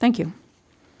 Aye. Thank you.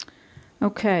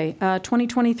 Okay,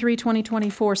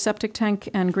 2023-2024 septic tank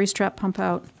and grease trap pump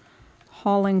out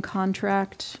hauling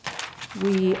contract.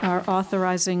 We are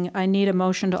authorizing, I need a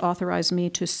motion to authorize me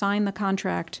to sign the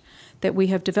contract that we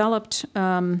have developed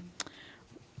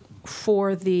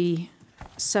for the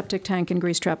septic tank and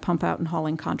grease trap pump out and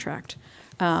hauling contract.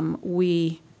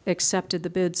 We accepted the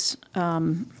bids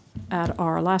at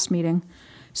our last meeting.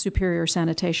 Superior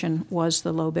Sanitation was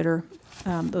the low bidder,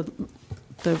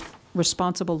 the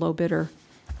responsible low bidder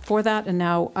for that, and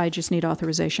now I just need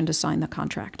authorization to sign the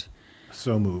contract.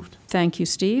 So moved. Thank you,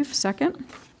 Steve. Second?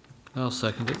 I'll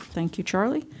second it. Thank you,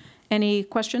 Charlie. Any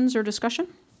questions or discussion?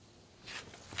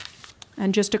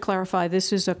 And just to clarify,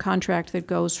 this is a contract that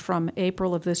goes from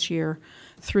April of this year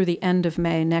through the end of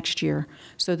May next year,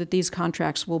 so that these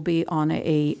contracts will be on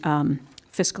a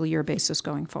fiscal year basis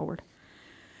going forward.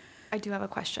 I do have a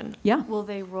question. Yeah. Will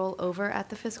they roll over at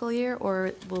the fiscal year,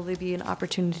 or will there be an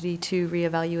opportunity to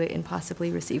reevaluate and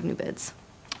possibly receive new bids?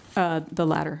 The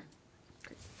latter.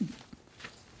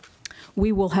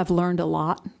 We will have learned a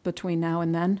lot between now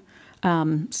and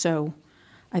then, so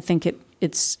I think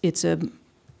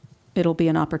it'll be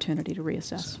an opportunity to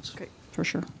reassess. Great. For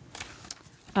sure.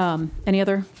 Any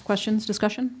other questions,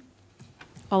 discussion?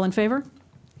 All in favor?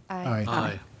 Aye.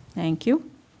 Aye. Thank you.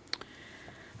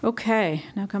 Okay,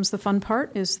 now comes the fun part,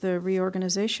 is the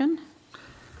reorganization.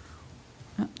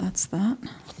 Oh, that's that.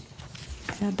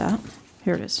 Add that.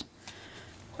 Here it is.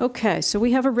 Okay, so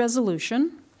we have a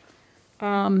resolution.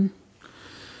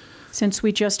 Since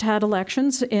we just had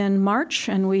elections in March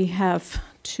and we have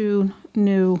 2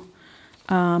 new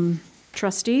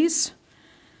trustees,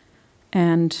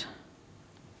 and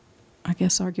I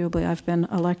guess arguably I've been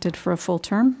elected for a full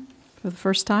term for the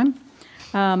first time.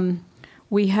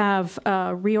 We have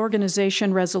a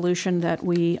reorganization resolution that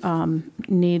we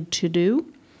need to do.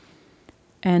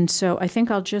 And so I think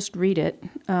I'll just read it.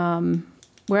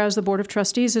 Whereas the Board of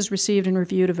Trustees has received and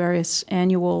reviewed various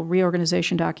annual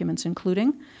reorganization documents,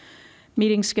 including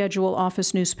meeting schedule,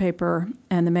 office newspaper,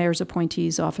 and the mayor's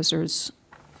appointees, officers,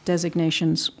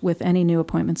 designations with any new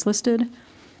appointments listed.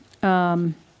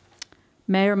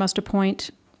 Mayor must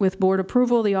appoint, with board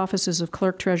approval, the offices of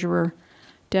clerk, treasurer,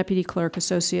 deputy clerk,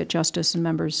 associate justice, and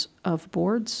members of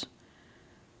boards.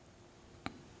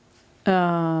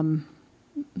 Blah,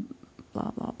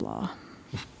 blah, blah.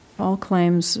 All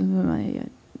claims,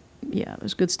 yeah,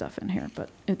 there's good stuff in here, but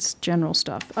it's general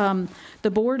stuff.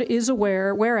 The board is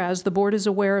aware, whereas the board is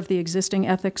aware of the existing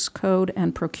ethics code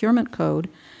and procurement code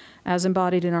as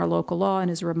embodied in our local law and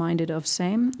is reminded of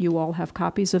same. You all have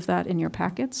copies of that in your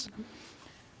packets.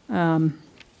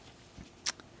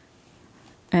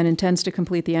 And intends to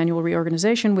complete the annual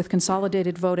reorganization with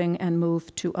consolidated voting and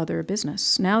move to other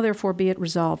business. Now, therefore, be it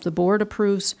resolved, the board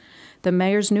approves the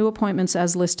mayor's new appointments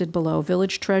as listed below.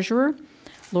 Village treasurer,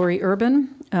 Lori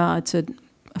Urban. It's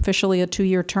officially a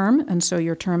 2-year term, and so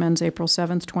your term ends April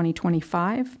 7th,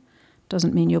 2025.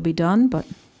 Doesn't mean you'll be done, but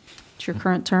it's your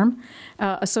current term.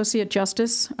 Associate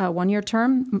justice, 1-year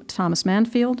term, Thomas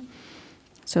Manfield.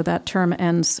 So that term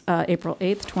ends April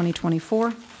 8th,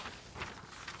 2024.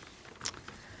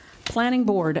 Planning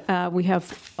board, we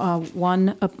have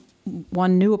one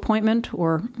new appointment,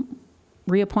 or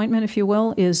reappointment, if you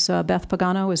will, is Beth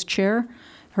Pagano as chair.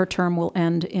 Her term will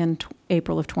end in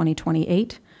April of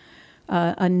 2028.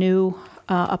 A new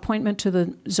appointment to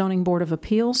the Zoning Board of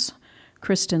Appeals,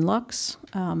 Kristen Lux,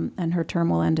 and her term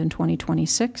will end in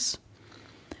 2026.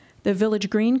 The Village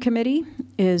Green Committee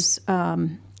is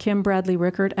Kim Bradley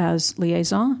Rickert as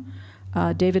liaison,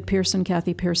 David Pearson,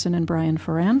 Kathy Pearson, and Brian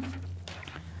Ferran.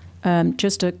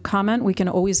 Just a comment, we can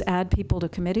always add people to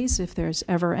committees if there's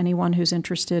ever anyone who's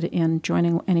interested in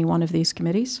joining any one of these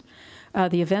committees.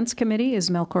 The Events Committee is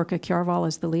Melkorka Kjarval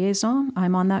as the liaison.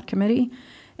 I'm on that committee.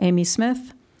 Amy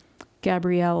Smith,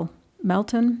 Gabrielle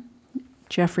Melton,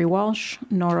 Jeffrey Walsh,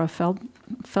 Nora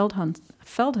Feldhusen,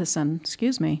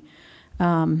 excuse me.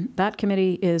 That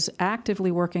committee is actively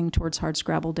working towards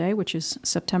Hardscrabble Day, which is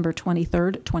September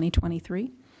 23rd,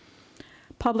 2023.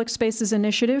 Public Spaces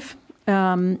Initiative,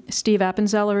 Steve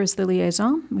Appenzeller is the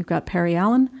liaison. We've got Perry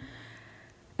Allen.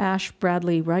 Ash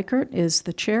Bradley Reichert is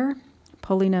the chair.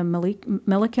 Paulina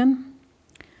Milliken,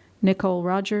 Nicole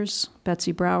Rogers,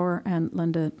 Betsy Brower, and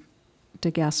Linda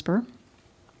DeGasper.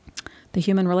 The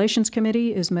Human Relations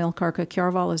Committee is Melkorka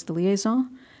Kjarval as the liaison,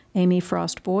 Amy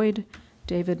Frost Boyd,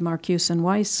 David Marcuson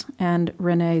Weiss, and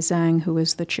Renee Zhang, who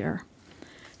is the chair.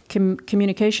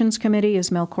 Communications Committee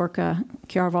is Melkorka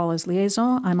Kjarval as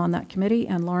liaison. I'm on that committee,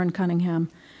 and Lauren Cunningham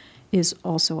is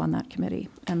also on that committee.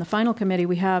 And the final committee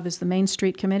we have is the Main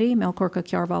Street Committee. Melkorka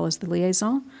Kjarval is the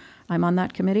liaison. I'm on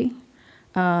that committee.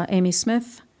 Amy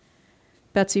Smith,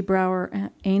 Betsy Brower,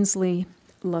 Ainsley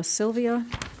La Silvia,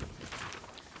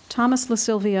 Thomas La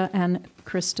Silvia, and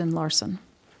Kristen Larson.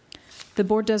 The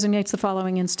board designates the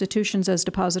following institutions as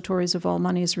depositories of all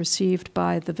monies received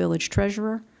by the village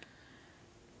treasurer.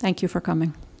 Thank you for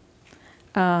coming.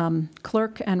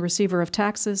 Clerk and receiver of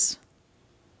taxes,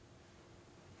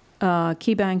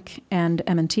 Key Bank and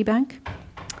M&T Bank.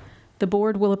 The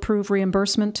board will approve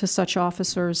reimbursement to such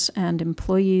officers and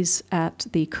employees at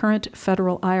the current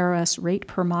federal IRS rate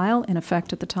per mile in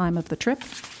effect at the time of the trip.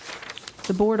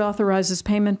 The board authorizes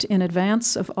payment in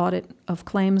advance of audit of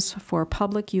claims for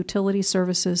public utility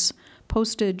services,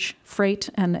 postage, freight,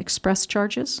 and express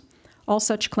charges. All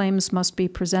such claims must be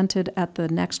presented at the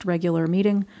next regular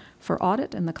meeting for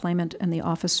audit, and the claimant and the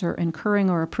officer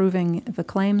incurring or approving the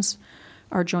claims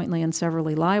are jointly and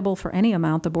severally liable for any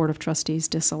amount the Board of Trustees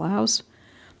disallows.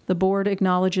 The board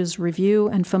acknowledges review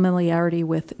and familiarity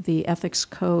with the Ethics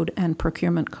Code and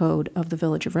Procurement Code of the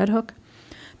Village of Red Hook.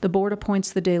 The board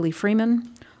appoints the Daily Freeman,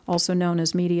 also known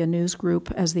as Media News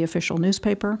Group, as the official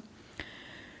newspaper.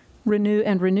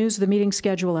 Renews the meeting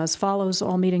schedule as follows.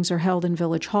 All meetings are held in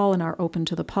Village Hall and are open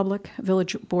to the public.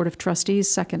 Village Board of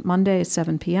Trustees, second Monday at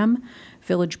 7 p.m.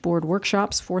 Village Board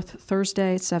Workshops, fourth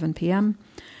Thursday at 7 p.m.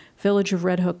 Village of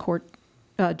Red Hook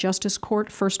Justice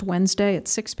Court, first Wednesday at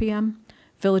 6 p.m.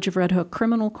 Village of Red Hook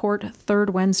Criminal Court,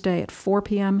 third Wednesday at 4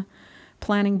 p.m.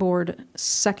 Planning Board,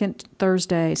 second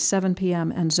Thursday, 7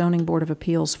 p.m., and Zoning Board of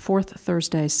Appeals, fourth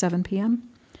Thursday, 7 p.m.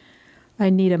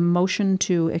 I need a motion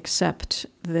to accept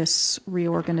this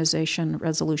reorganization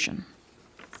resolution.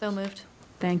 So moved.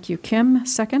 Thank you, Kim.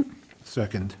 Second?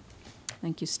 Second.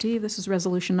 Thank you, Steve. This is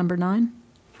resolution number 9?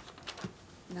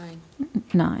 9.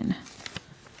 9.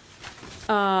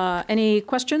 Any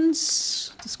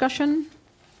questions, discussion?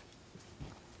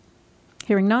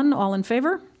 Hearing none, all in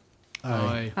favor?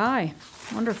 Aye. Aye.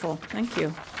 Wonderful. Thank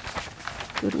you.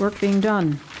 Good work being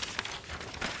done.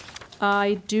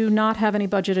 I do not have any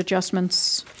budget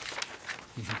adjustments.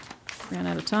 Ran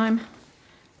out of time.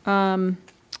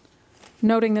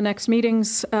 Noting the next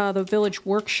meetings, the village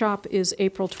workshop is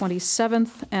April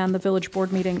 27th, and the village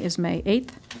board meeting is May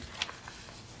 8th.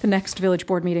 The next village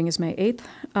board meeting is May 8th.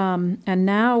 And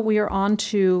now we are on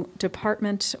to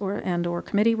department or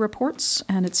committee reports,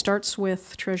 and it starts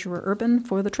with Treasurer Urban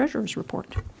for the treasurer's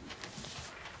report.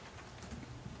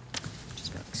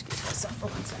 Just gotta excuse myself for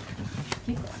 1 second.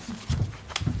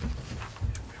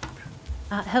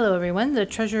 Hello, everyone. The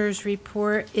treasurer's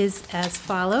report is as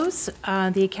follows.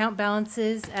 The account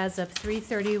balances as of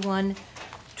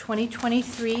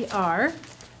 3/31/2023 are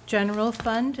general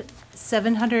fund,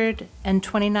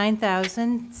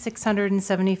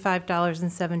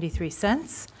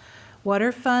 $729,675.73.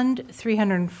 Water fund,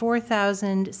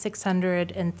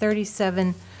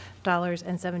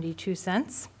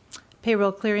 $304,637.72.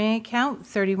 Payroll clearing account,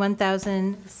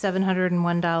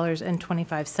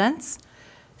 $31,701.25.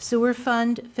 Sewer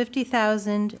fund,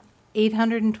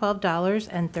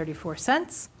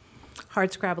 $50,812.34.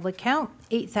 Hardscrabble account,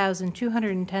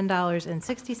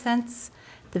 $8,210.60.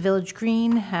 The Village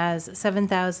Green has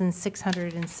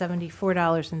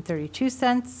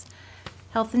 $7,674.32.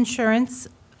 Health insurance,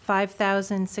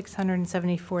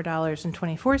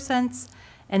 $5,674.24.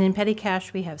 And in petty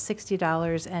cash, we have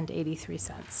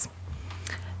 $60.83.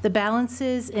 The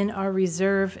balances in our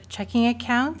reserve checking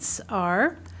accounts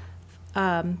are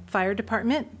Fire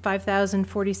Department,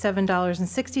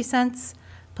 $5,047.60.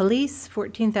 Police,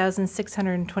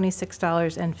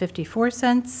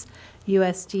 $14,626.54.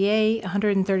 USDA,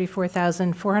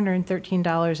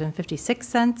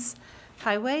 $134,413.56.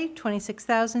 Highway,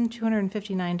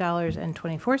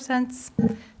 $26,259.24.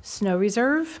 Snow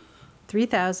Reserve,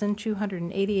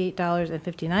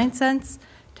 $3,288.59.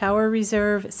 Tower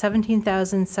Reserve,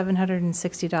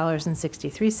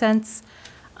 $17,760.63.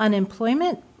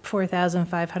 Unemployment,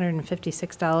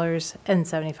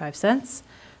 $4,556.75.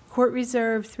 Court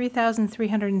Reserve,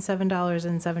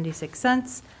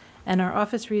 $3,307.76. And our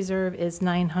office reserve is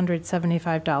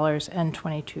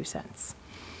 $975.22.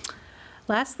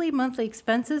 Lastly, monthly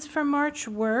expenses for March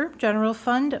were general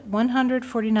fund,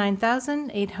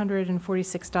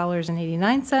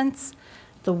 $149,846.89.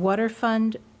 The water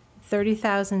fund,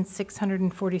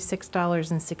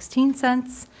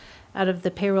 $30,646.16. Out of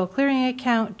the payroll clearing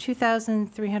account,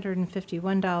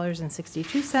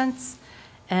 $2,351.62.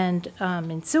 And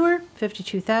in sewer,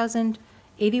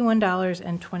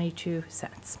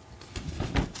 $52,081.22.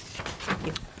 Thank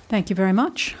you. Thank you very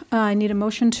much. I need a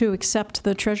motion to accept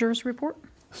the treasurer's report.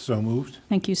 So moved.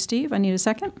 Thank you, Steve. I need a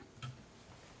second.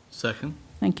 Second.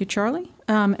 Thank you, Charlie.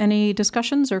 Any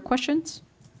discussions or questions?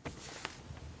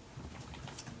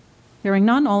 Hearing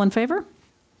none, all in favor?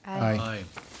 Aye.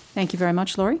 Thank you very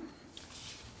much, Lori.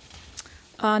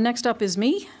 Next up is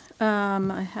me.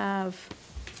 I have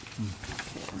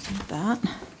that.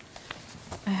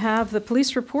 I have the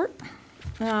police report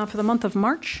for the month of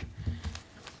March.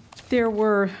 There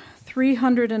were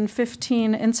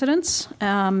 315 incidents.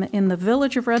 In the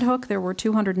village of Red Hook, there were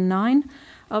 209.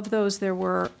 Of those, there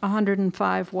were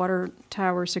 105 water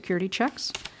tower security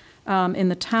checks. In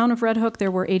the town of Red Hook,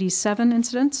 there were 87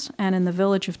 incidents, and in the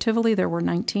village of Tivoli, there were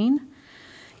 19.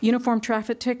 Uniform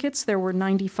traffic tickets, there were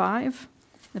 95.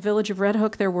 In the village of Red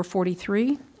Hook, there were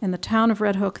 43. In the town of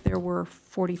Red Hook, there were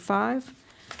 45.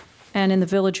 And in the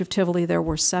village of Tivoli, there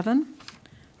were 7.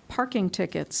 Parking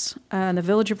tickets, in the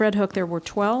village of Red Hook, there were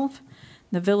 12. In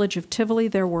the village of Tivoli,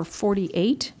 there were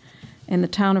 48. In the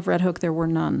town of Red Hook, there were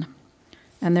none.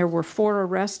 And there were 4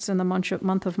 arrests in the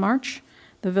month of March.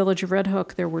 The village of Red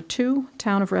Hook, there were 2.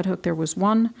 Town of Red Hook, there was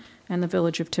 1. And the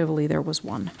village of Tivoli, there was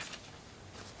 1.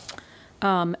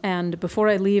 And before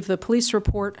I leave the police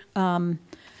report,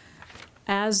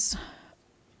 as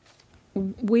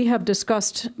we have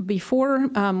discussed before,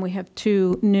 we have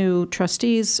 2 new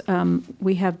trustees.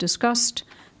 We have discussed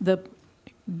what's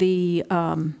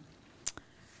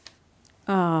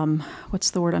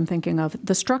the word I'm thinking of?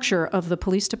 The structure of the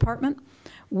police department.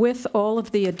 With all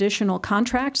of the additional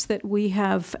contracts that we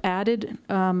have added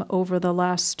over the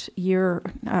last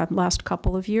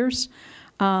couple of years,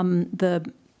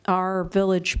 our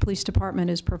village police department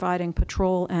is providing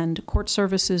patrol and court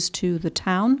services to the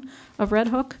town of Red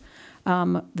Hook.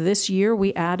 This year,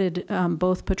 we added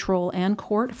both patrol and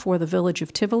court for the village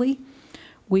of Tivoli.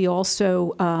 We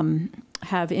also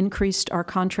have increased our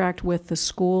contract with the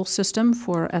school system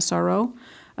for SRO.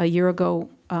 A year ago,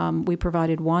 we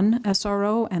provided 1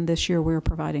 SRO, and this year we're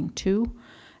providing 2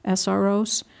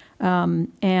 SROs.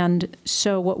 And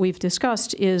so what we've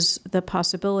discussed is the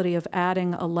possibility of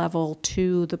adding a level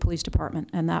to the police department,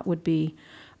 and that would be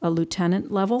a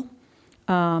lieutenant level,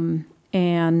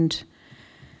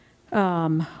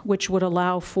 which would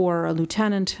allow for a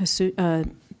lieutenant, a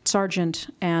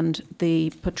sergeant, and the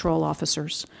patrol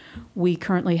officers. We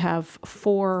currently have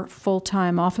 4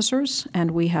 full-time officers,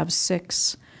 and we have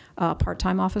 6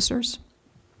 part-time officers.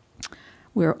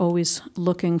 We're always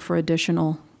looking for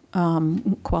additional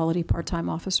quality part-time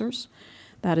officers.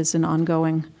 That is an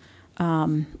ongoing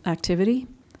activity.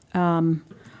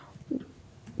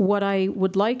 What I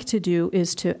would like to do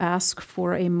is to ask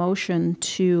for a motion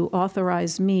to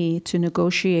authorize me to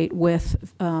negotiate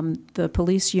with the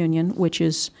police union, which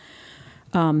is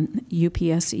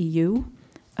UPSEU,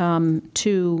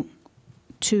 to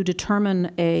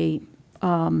determine a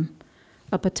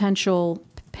potential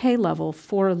pay level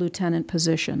for a lieutenant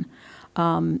position.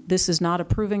 This is not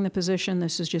approving the position.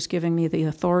 This is just giving me the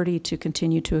authority to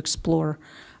continue to explore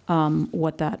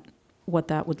what that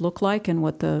would look like and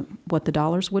what the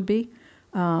dollars would be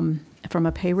from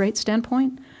a pay rate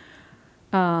standpoint.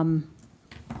 And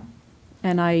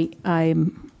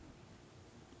I'm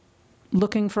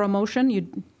looking for a motion. You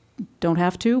don't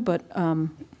have to, but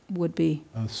would be.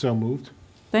 So moved.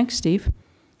 Thanks, Steve.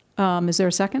 Is there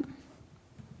a second?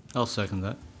 I'll second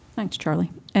that. Thanks,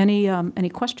 Charlie. Any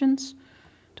questions,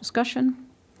 discussion?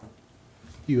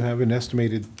 Do you have an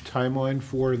estimated timeline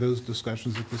for those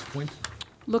discussions at this point?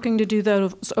 Looking to do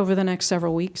those over the next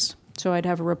several weeks. So I'd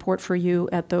have a report for you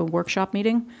at the workshop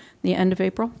meeting, the end of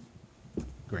April.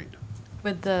 Great.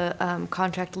 With the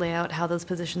contract layout, how those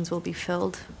positions will be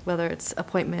filled, whether it's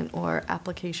appointment or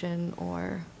application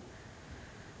or?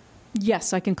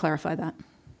 Yes, I can clarify that.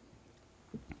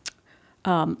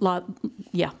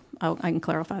 Yeah, I can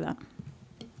clarify that.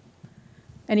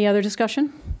 Any other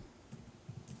discussion?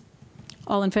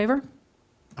 All in favor?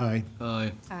 Aye.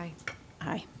 Aye. Aye.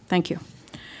 Aye. Thank you.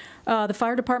 The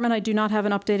fire department, I do not have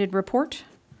an updated report.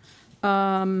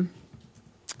 And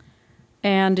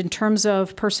in terms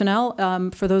of personnel,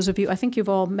 for those of you, I think you've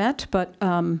all met, but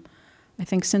I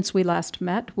think since we last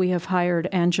met, we have hired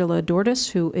Angela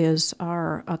Dortis, who is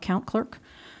our account clerk,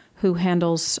 who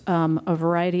handles a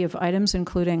variety of items,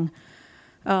 including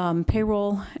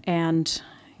payroll and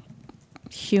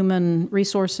human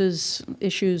resources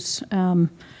issues and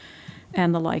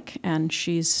the like. And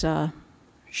she's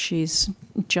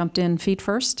jumped in feet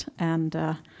first, and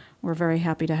we're very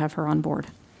happy to have her on board.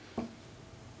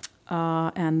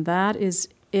 And that is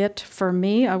it for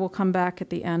me. I will come back at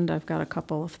the end. I've got a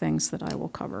couple of things that I will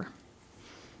cover.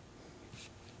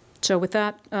 So with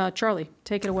that, Charlie,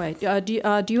 take it away. Do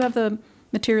you have the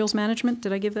materials management?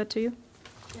 Did I give that to you?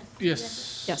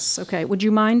 Yes. Yes, okay. Would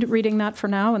you mind reading that for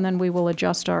now, and then we will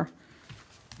adjust our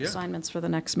assignments for the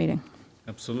next meeting?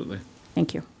 Absolutely.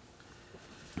 Thank you.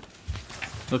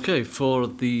 Okay, for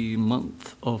the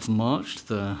month of March,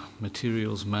 the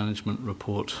materials management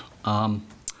report.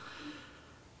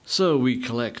 So we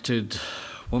collected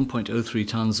 1.03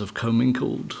 tons of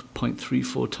commingled,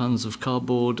 0.34 tons of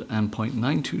cardboard, and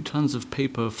 0.92 tons of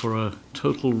paper for a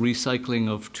total recycling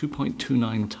of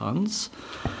 2.29 tons.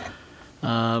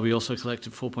 We also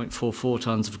collected 4.44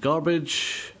 tons of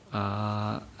garbage,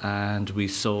 and we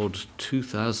sold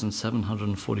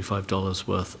 $2,745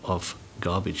 worth of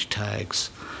garbage tags.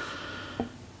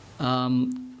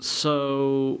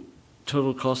 So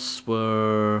total costs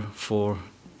were for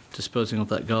disposing of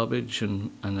that garbage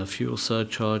and a fuel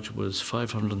surcharge was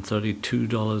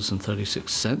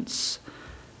 $532.36.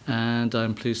 And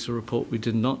I'm pleased to report we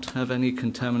did not have any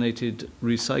contaminated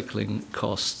recycling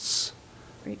costs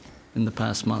in the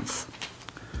past month,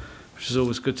 which is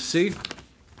always good to see.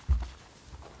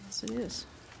 Yes, it is.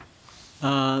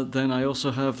 Then I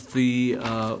also have the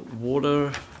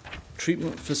water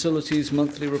treatment facilities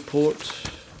monthly report.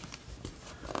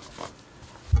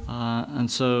 And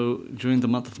so during the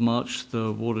month of March,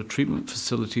 the water treatment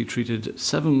facility treated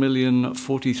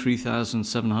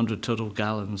 7,043,700 total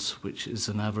gallons, which is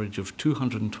an average of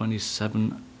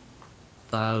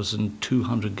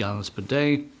 227,200 gallons per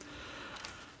day.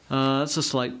 That's a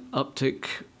slight uptick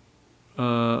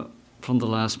from the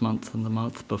last month and the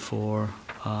month before.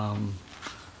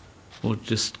 We'll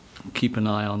just keep an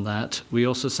eye on that. We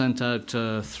also sent out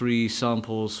 3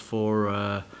 samples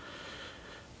for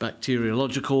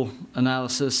bacteriological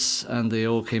analysis, and they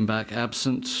all came back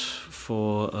absent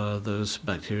for those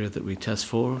bacteria that we test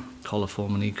for,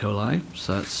 coliform and E. coli,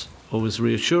 so that's always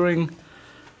reassuring.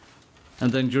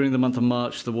 And then during the month of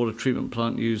March, the water treatment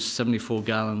plant used 74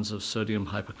 gallons of sodium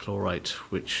hypochlorite,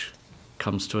 which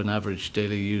comes to an average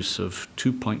daily use of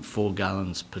 2.4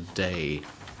 gallons per day.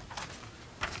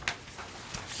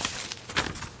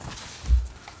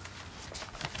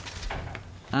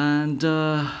 And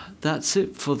that's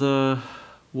it for the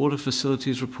water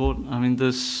facilities report. I mean,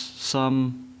 there's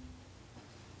some.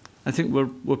 I think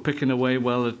we're picking away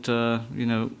well at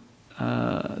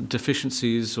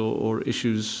deficiencies or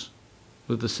issues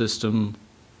with the system.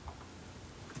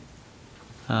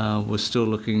 We're still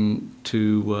looking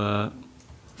to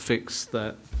fix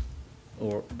that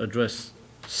or address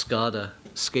SCADA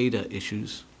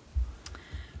issues.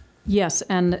 Yes,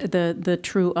 and the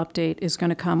true update is going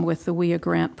to come with the WIA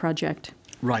grant project.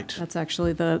 Right. That's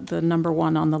actually the number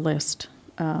 1 on the list.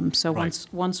 So Right.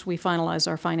 once we finalize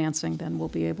our financing, then we'll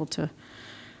be able to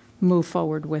move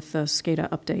forward with the SCADA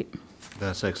update.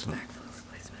 That's excellent.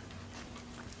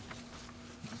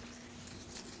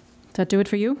 Does that do it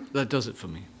for you? That does it for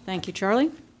me. Thank you,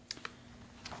 Charlie.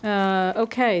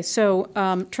 Okay, so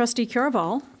Trustee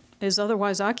Caraval is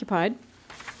otherwise occupied,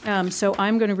 so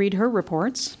I'm going to read her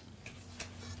reports.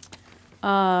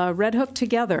 Red Hook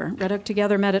Together met at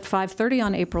 5:30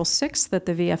 on April 6th at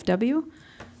the VFW.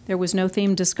 There was no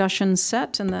theme discussion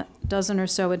set, and the dozen or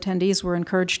so attendees were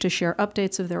encouraged to share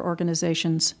updates of their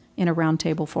organizations in a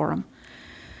roundtable forum.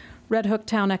 Red Hook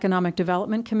Town Economic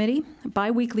Development Committee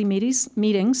bi-weekly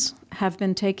meetings have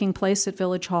been taking place at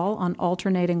Village Hall on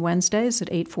alternating Wednesdays at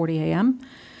 8:40 a.m.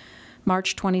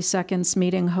 March 22nd's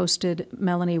meeting hosted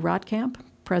Melanie Rotkamp,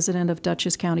 President of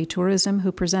Dutchess County Tourism,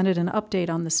 who presented an update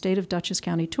on the state of Dutchess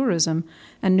County tourism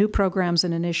and new programs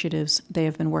and initiatives they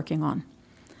have been working on.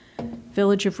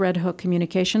 Village of Red Hook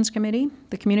Communications Committee.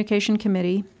 The Communication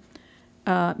Committee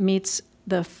meets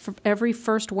every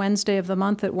first Wednesday of the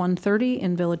month at 1:30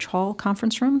 in Village Hall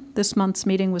Conference Room. This month's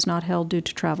meeting was not held due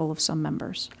to travel of some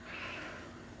members.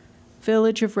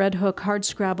 Village of Red Hook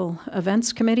Hardscrabble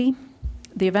Events Committee.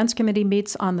 The Events Committee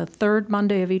meets on the 3rd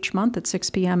Monday of each month at 6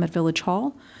 p.m. at Village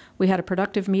Hall. We had a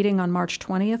productive meeting on March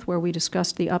 20th where we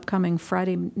discussed the upcoming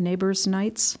Friday Neighbors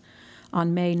Nights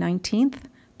on May 19th,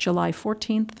 July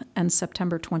 14th, and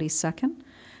September 22nd,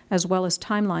 as well as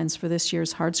timelines for this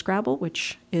year's Hardscrabble,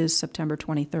 which is September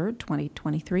 23rd,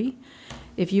 2023.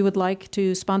 If you would like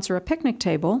to sponsor a picnic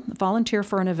table, volunteer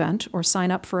for an event, or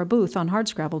sign up for a booth on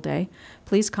Hardscrabble Day,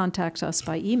 please contact us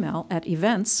by email at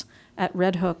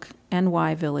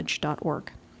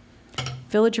events@redhooknyvillage.org.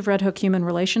 Village of Red Hook Human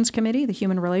Relations Committee. The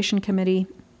Human Relations Committee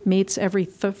meets every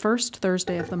first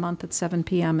Thursday of the month at 7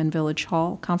 p.m. in Village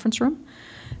Hall Conference Room.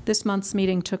 This month's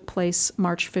meeting took place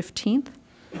March 15th.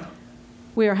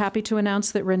 We are happy to announce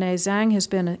that Renee Zhang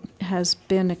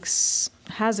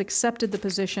has accepted the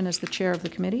position as the chair of the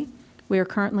committee. We are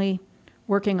currently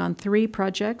working on 3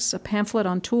 projects: a pamphlet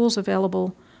on tools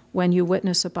available when you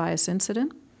witness a bias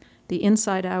incident, the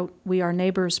Inside Out We Are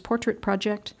Neighbors portrait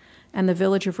project, and the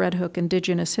Village of Red Hook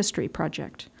Indigenous History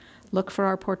project. Look for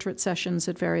our portrait sessions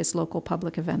at various local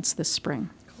public events this spring.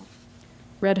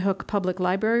 Red Hook Public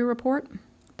Library Report.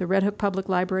 The Red Hook Public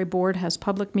Library Board has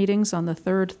public meetings on the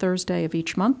third Thursday of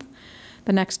each month.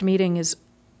 The next meeting is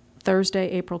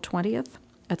Thursday, April 20th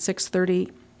at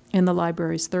 6:30 in the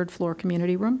library's third floor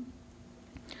community room.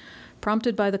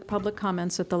 Prompted by the public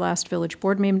comments at the last village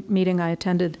board meeting, I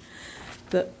attended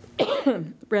the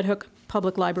Red Hook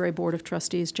Public Library Board of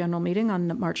Trustees general meeting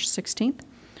on March 16th.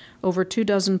 Over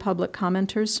 24 public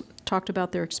commenters talked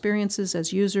about their experiences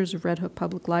as users of Red Hook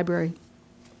Public Library,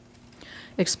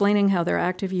 explaining how their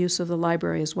active use of the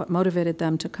library is what motivated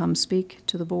them to come speak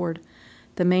to the board.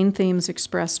 The main themes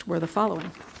expressed were the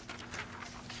following.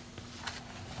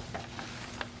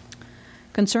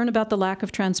 Concern about the lack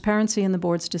of transparency in the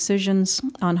board's decisions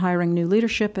on hiring new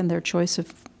leadership and their choice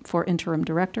for interim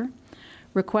director.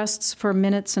 Requests for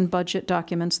minutes and budget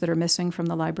documents that are missing from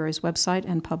the library's website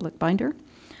and public binder.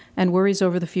 And worries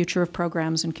over the future of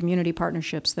programs and community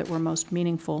partnerships that were most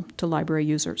meaningful to library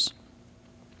users.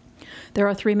 There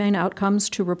are 3 main outcomes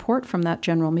to report from that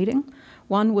general meeting.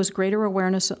 One was greater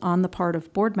awareness on the part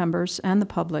of board members and the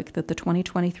public that the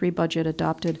 2023 budget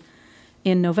adopted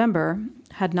in November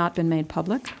had not been made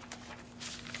public.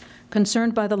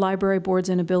 Concerned by the library board's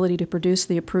inability to produce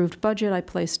the approved budget, I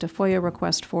placed a FOIA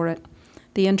request for it.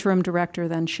 The interim director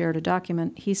then shared a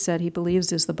document he said he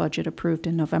believes is the budget approved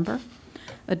in November.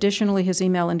 Additionally, his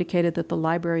email indicated that the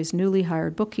library's newly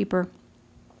hired bookkeeper,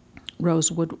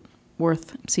 Rose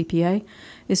Woodworth, CPA,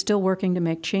 is still working to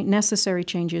make necessary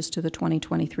changes to the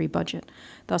 2023 budget.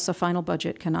 Thus, a final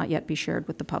budget cannot yet be shared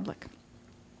with the public.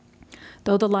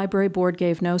 Though the library board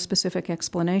gave no specific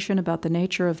explanation about the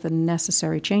nature of the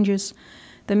necessary changes,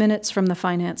 the minutes from the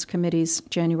Finance Committee's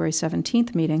January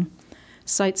 17th meeting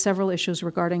cite several issues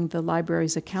regarding the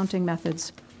library's accounting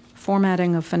methods,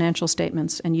 formatting of financial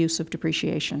statements, and use of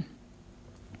depreciation.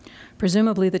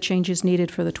 Presumably, the changes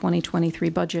needed for the 2023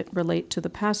 budget relate to the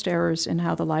past errors in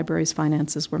how the library's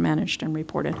finances were managed and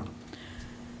reported.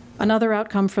 Another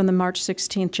outcome from the March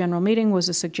 16th general meeting was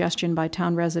a suggestion by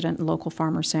town resident and local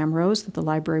farmer Sam Rose that the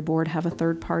library board have a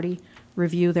third party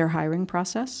review their hiring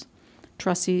process.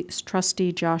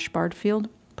 Trustee Josh Bardfield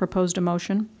proposed a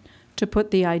motion to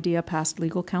put the idea past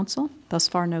legal counsel. Thus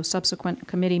far, no subsequent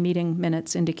committee meeting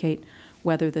minutes indicate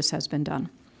whether this has been done.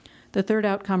 The third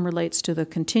outcome relates to the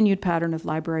continued pattern of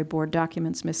library board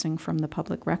documents missing from the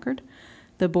public record.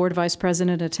 The board vice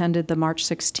president attended the March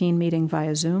 16 meeting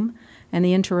via Zoom, and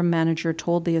the interim manager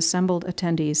told the assembled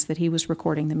attendees that he was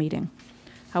recording the meeting.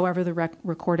 However, the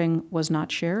recording was not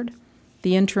shared.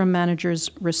 The interim manager's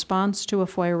response to a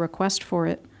FOIA request for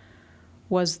it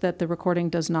was that the recording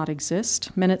does not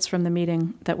exist. Minutes from the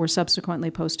meeting that were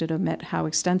subsequently posted omit how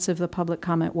extensive the public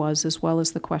comment was, as well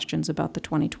as the questions about the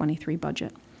 2023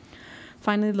 budget.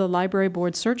 Finally, the library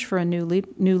board search for a new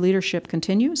leadership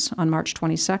continues on March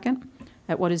 22nd.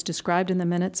 At what is described in the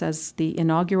minutes as the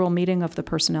inaugural meeting of the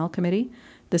Personnel Committee,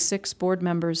 the 6 board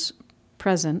members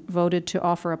present voted to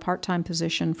offer a part-time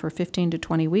position for 15 to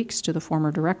 20 weeks to the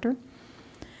former director.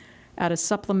 At a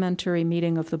supplementary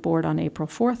meeting of the board on April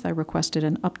 4th, I requested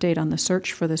an update on the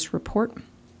search for this report.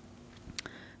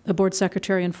 The board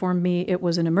secretary informed me it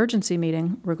was an emergency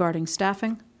meeting regarding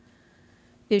staffing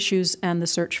issues and the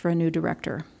search for a new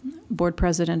director. Board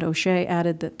President O'Shea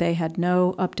added that they had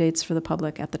no updates for the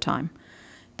public at the time.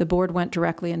 The board went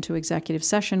directly into executive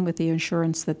session with the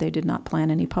assurance that they did not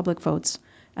plan any public votes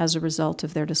as a result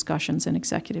of their discussions in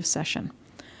executive session.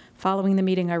 Following the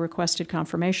meeting, I requested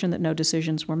confirmation that no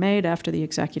decisions were made after the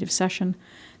executive session.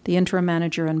 The interim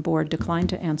manager and board declined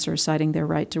to answer, citing their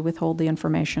right to withhold the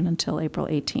information until April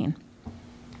 18.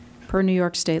 Per New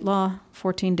York state law,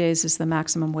 14 days is the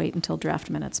maximum wait until draft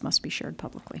minutes must be shared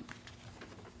publicly.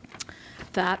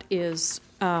 That is,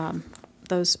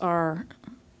 those are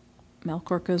Mel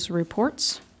Korka's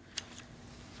reports.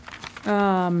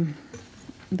 That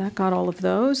got all of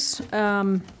those.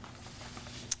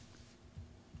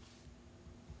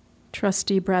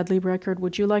 Trustee Bradley Reichard,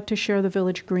 would you like to share the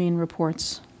Village Green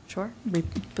reports? Sure.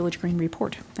 Village Green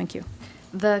report. Thank you.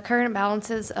 The current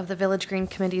balances of the Village Green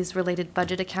Committee's related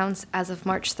budget accounts as of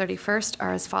March 31st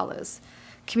are as follows.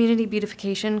 Community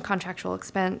beautification contractual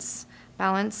expense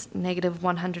balance, negative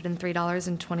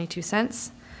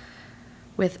 $103.22,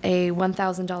 with a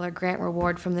 $1,000 grant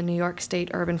reward from the New York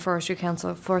State Urban Forestry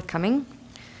Council forthcoming.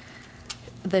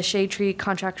 The Shade Tree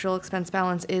contractual expense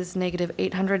balance is negative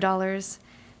 $800,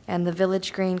 and the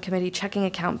Village Green Committee checking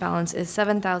account balance is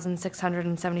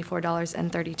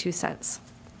 $7,674.32.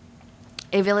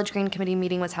 A Village Green Committee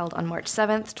meeting was held on March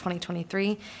 7th,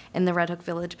 2023 in the Red Hook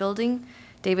Village Building.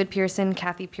 David Pearson,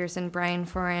 Kathy Pearson, Brian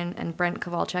Foran, and Brent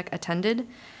Kowalczyk attended.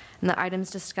 And the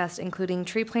items discussed including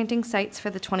tree planting sites for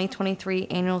the 2023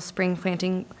 annual spring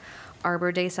planting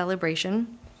Arbor Day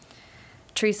celebration,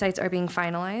 Tree sites are being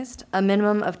finalized. A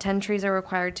minimum of 10 trees are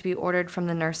required to be ordered from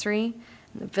the nursery.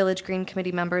 The Village Green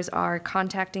Committee members are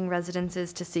contacting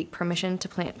residences to seek permission to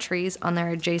plant trees on their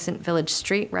adjacent village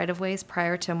street right-of-ways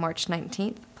prior to March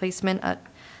 19th placement at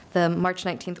the March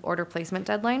 19th order placement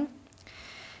deadline.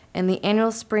 And the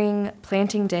annual spring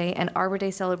planting day and Arbor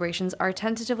Day celebrations are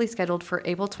tentatively scheduled for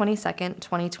April 22nd,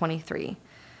 2023.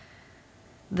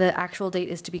 The actual date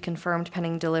is to be confirmed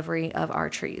pending delivery of our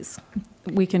trees.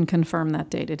 We can confirm that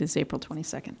date. It is April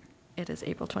 22nd. It is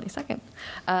April 22nd.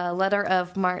 A letter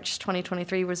of March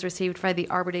 2023 was received by the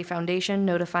Arbor Day Foundation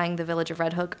notifying the Village of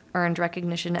Red Hook earned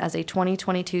recognition as a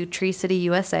 2022 Tree City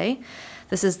USA.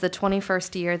 This is the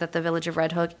 21st year that the Village of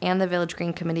Red Hook and the Village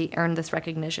Green Committee earned this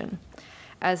recognition.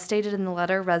 As stated in the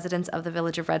letter, residents of the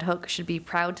Village of Red Hook should be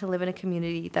proud to live in a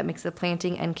community that makes the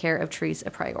planting and care of trees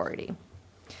a priority.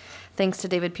 Thanks to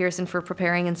David Pearson for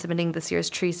preparing and submitting this year's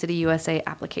Tree City USA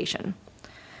application.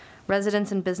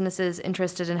 Residents and businesses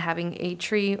interested in having a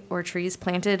tree or trees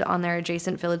planted on their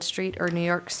adjacent village street or New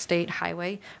York State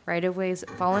Highway right-of-ways,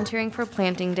 volunteering for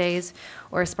planting days,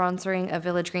 or sponsoring a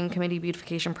Village Green Committee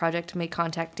beautification project may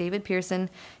contact David Pearson,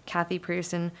 Kathy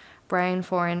Pearson, Brian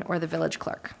Foran, or the village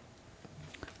clerk.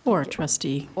 Or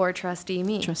trustee. Or trustee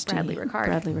me, Trustee Bradley Ricard.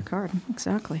 Bradley Ricard,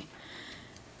 exactly.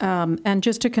 And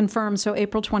just to confirm, so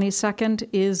April 22nd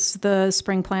is the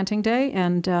spring planting day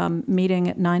and meeting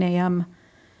at 9 a.m.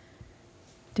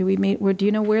 Do we meet, do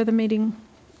you know where the meeting?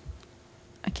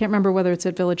 I can't remember whether it's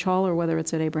at Village Hall or whether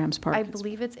it's at Abraham's Park. I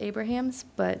believe it's Abraham's,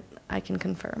 but I can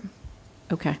confirm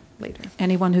Okay. later.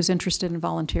 Anyone who's interested in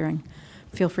volunteering,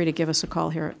 feel free to give us a call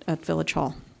here at Village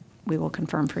Hall. We will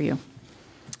confirm for you.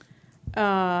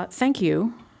 Thank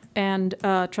you. And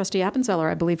Trustee Appenzeller,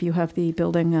 I believe you have the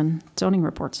building and zoning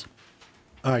reports.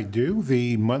 I do.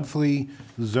 The monthly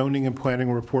zoning and planning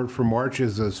report for March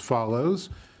is as follows.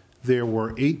 There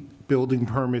were 8 building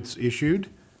permits issued,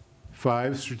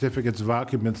 5 certificates of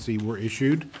occupancy were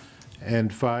issued,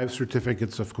 and 5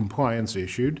 certificates of compliance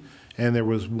issued, and there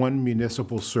was 1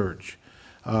 municipal search.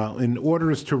 In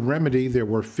orders to remedy, there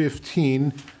were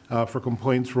 15 for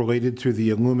complaints related to the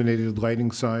illuminated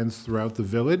lighting signs throughout the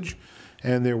village,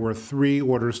 and there were 3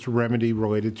 orders to remedy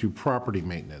related to property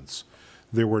maintenance.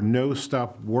 There were no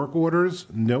stop work orders,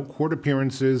 no court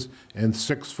appearances, and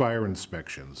 6 fire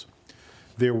inspections.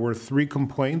 There were 3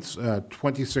 complaints,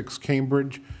 26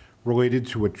 Cambridge, related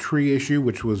to a tree issue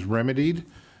which was remedied,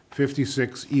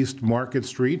 56 East Market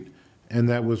Street, and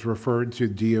that was referred to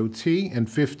DOT, and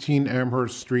 15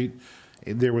 Amherst Street,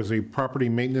 there was a property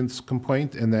maintenance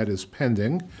complaint, and that is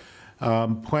pending.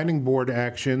 Planning board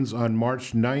actions on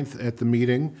March 9th at the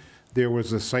meeting, there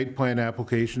was a site plan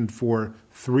application for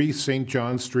 3 St.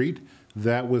 John Street.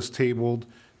 That was tabled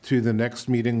to the next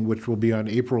meeting, which will be on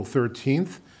April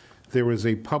 13th. There was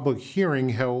a public hearing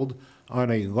held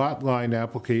on a lot line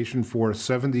application for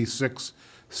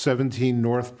 7617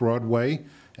 North Broadway,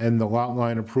 and the lot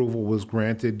line approval was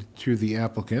granted to the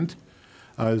applicant.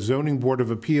 Zoning Board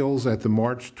of Appeals at the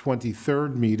March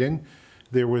 23rd meeting,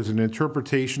 there was an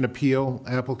interpretation appeal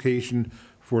application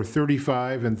for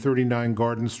 35 and 39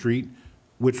 Garden Street,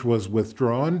 which was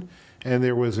withdrawn, and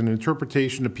there was an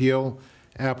interpretation appeal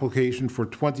application for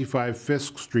 25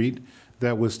 Fisk Street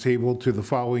that was tabled to the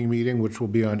following meeting, which will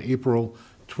be on April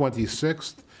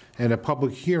 26th, and a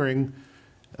public hearing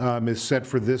is set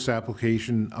for this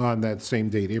application on that same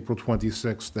date, April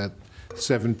 26th at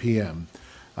 7 p.m.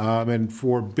 And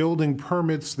for building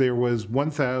permits, there was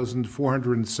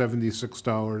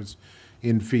 $1,476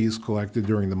 in fees collected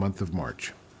during the month of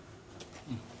March.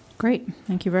 Great,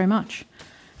 thank you very much.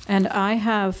 And I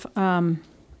have,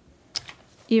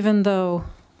 even though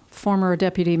former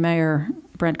Deputy Mayor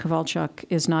Brent Kowalczyk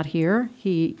is not here,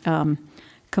 he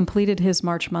completed his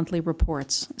March monthly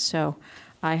reports. So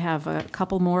I have a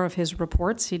couple more of his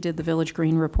reports. He did the Village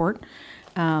Green report.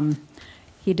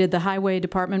 He did the Highway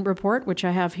Department report, which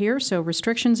I have here. So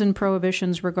restrictions and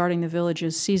prohibitions regarding the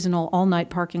village's seasonal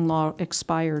all-night parking law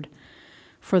expired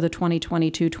for the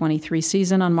 2022-23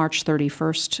 season on March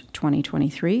 31st,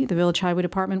 2023. The Village Highway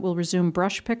Department will resume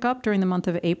brush pickup during the month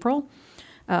of April.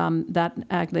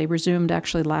 They resumed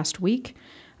actually last week.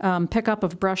 Pickup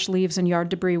of brush, leaves, and yard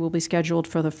debris will be scheduled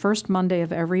for the first Monday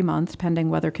of every month,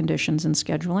 pending weather conditions and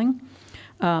scheduling.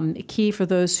 Key for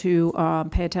those who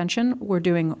pay attention, we're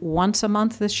doing once a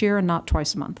month this year and not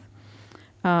twice a month.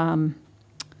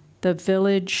 The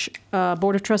Village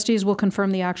Board of Trustees will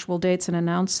confirm the actual dates and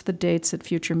announce the dates at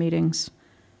future meetings.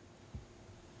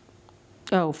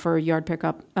 Oh, for yard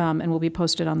pickup, and will be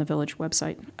posted on the Village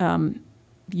website.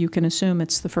 You can assume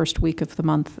it's the first week of the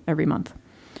month, every month,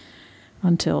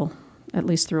 until at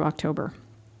least through October.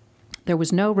 There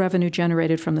was no revenue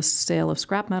generated from the sale of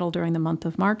scrap metal during the month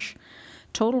of March.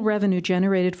 Total revenue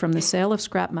generated from the sale of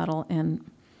scrap metal in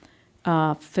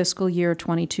fiscal year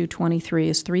 22-23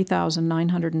 is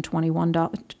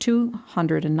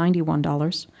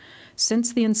 $291.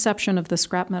 Since the inception of the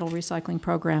scrap metal recycling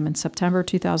program in September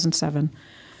 2007,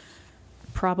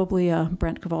 probably a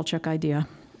Brent Kowalczyk idea,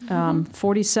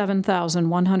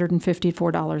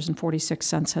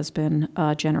 $47,154.46 has been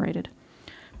generated.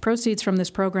 Proceeds from this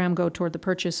program go toward the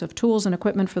purchase of tools and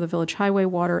equipment for the Village Highway,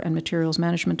 Water, and Materials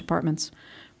Management Departments.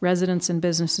 Residents and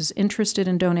businesses interested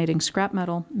in donating scrap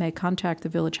metal may contact the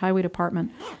Village Highway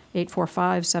Department,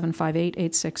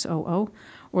 845-758-8600,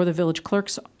 or the Village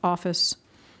Clerk's Office,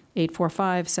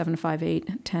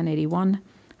 845-758-1081.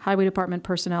 Highway Department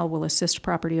personnel will assist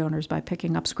property owners by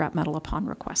picking up scrap metal upon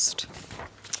request.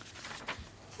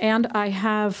 And I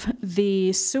have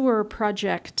the sewer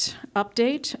project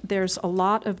update. There's a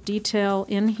lot of detail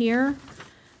in here.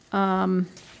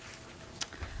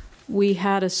 We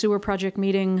had a sewer project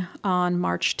meeting on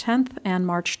March 10th and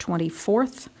March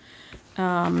 24th.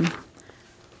 And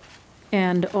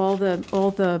all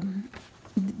the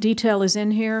detail is in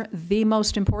here. The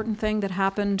most important thing that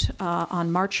happened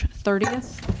on March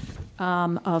 30th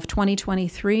of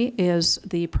 2023 is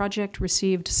the project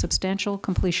received substantial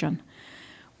completion,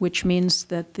 which means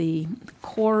that the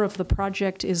core of the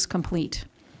project is complete,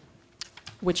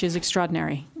 which is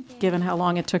extraordinary, given how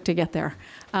long it took to get there.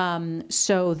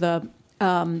 So the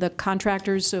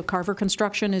contractors, so Carver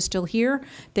Construction is still here.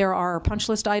 There are punch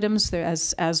list items. There,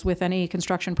 as with any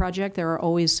construction project, there are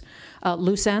always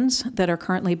loose ends that are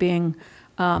currently being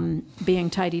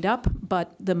tidied up,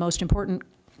 but the most important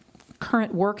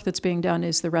current work that's being done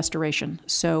is the restoration.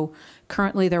 So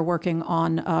currently they're working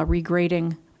on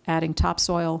regrading, adding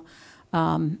topsoil.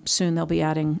 Soon they'll be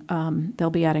adding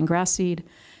grass seed,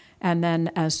 and then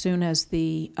as soon as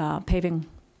the paving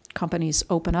companies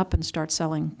open up and start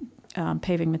selling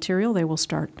paving material, they will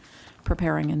start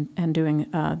preparing and doing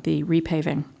the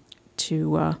repaving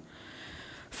to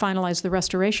finalize the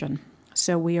restoration.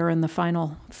 So we are in the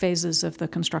final phases of the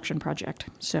construction project.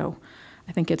 So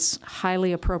I think it's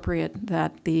highly appropriate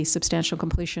that the substantial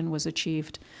completion was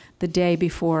achieved the day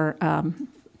before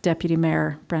Deputy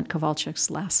Mayor Brent Kowalczyk's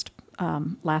last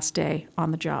day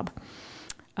on the job.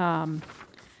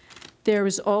 There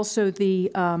was also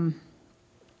the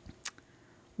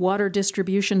Water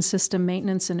Distribution System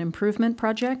Maintenance and Improvement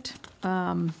Project.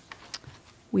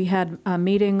 We had a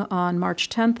meeting on March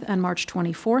 10th and March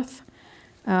 24th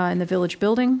in the Village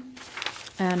Building,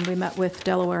 and we met with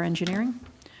Delaware Engineering.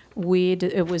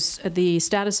 It was the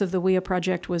status of the WIA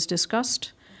project was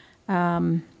discussed.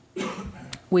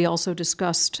 We also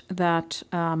discussed that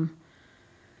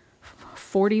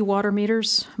 40 water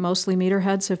meters, mostly meter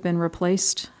heads, have been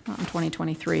replaced, not in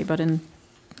 2023, but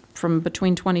from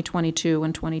between 2022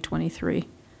 and 2023.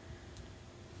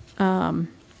 The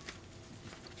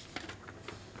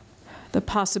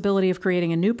possibility of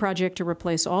creating a new project to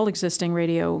replace all existing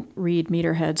radio read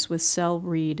meter heads with cell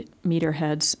read meter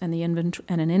heads and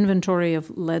an inventory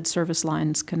of lead service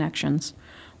lines connections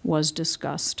was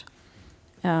discussed.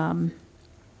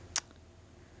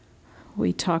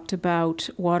 We talked about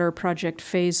Water Project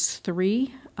Phase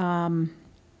 3,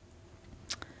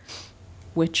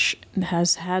 which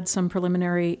has had some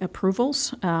preliminary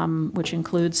approvals, which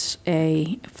includes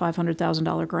a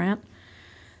 $500,000 grant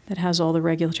that has all the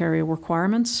regulatory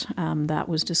requirements. That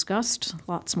was discussed.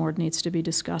 Lots more needs to be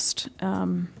discussed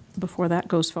before that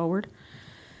goes forward.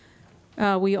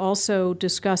 We also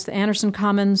discussed the Anderson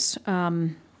Commons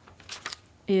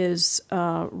is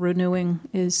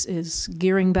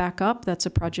gearing back up. That's a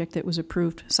project that was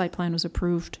approved, site plan was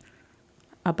approved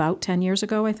about 10 years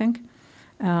ago, I think.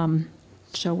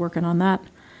 So working on that.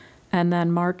 And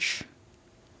then March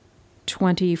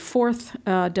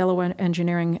 24th, Delaware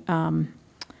Engineering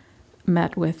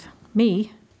met with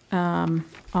me and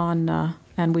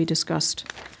we discussed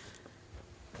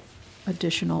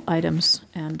additional items,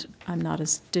 and I'm not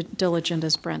as diligent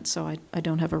as Brent, so I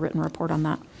don't have a written report on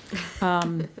that.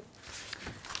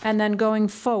 And then going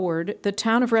forward, the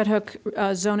Town of Red Hook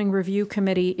Zoning Review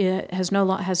Committee has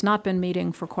not been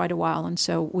meeting for quite a while, and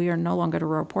so we are no longer to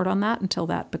report on that until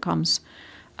that becomes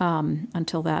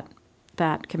until that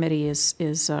committee is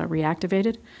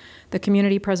reactivated. The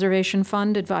Community Preservation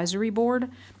Fund Advisory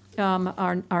Board,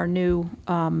 our new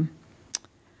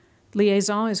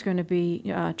liaison is going to be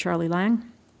Charlie Lang,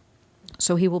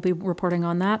 so he will be reporting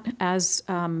on that, as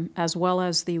well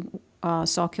as the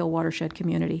Sawkill Watershed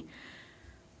Community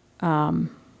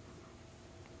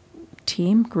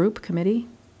team, group, committee.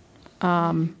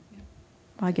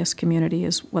 I guess community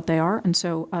is what they are, and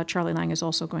so Charlie Lang is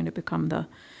also going to become the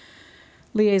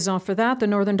liaison for that. The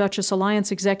Northern Duchess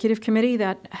Alliance Executive Committee,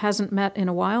 that hasn't met in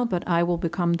a while, but I will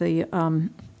become the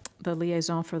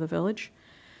liaison for the village.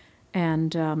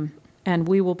 And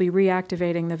we will be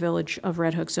reactivating the Village of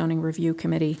Red Hook Zoning Review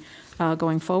Committee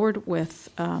going forward with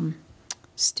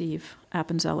Steve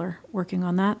Appenzeller working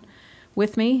on that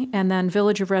with me. And then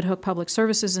Village of Red Hook Public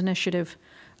Services Initiative,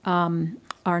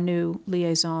 our new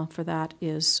liaison for that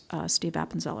is Steve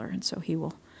Appenzeller, and so he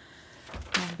will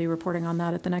be reporting on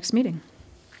that at the next meeting.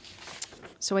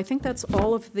 So I think that's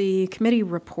all of the committee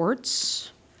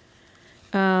reports.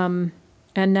 And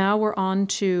now we're on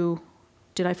to,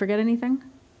 did I forget anything?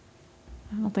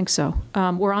 I don't think so.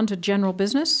 We're on to general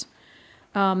business.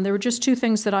 There were just two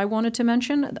things that I wanted to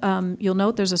mention. You'll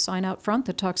note there's a sign out front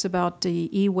that talks about the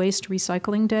e-waste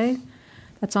recycling day.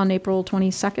 That's on April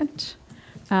 22nd.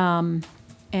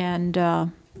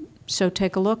 So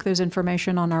take a look. There's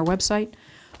information on our website.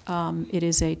 It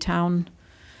is a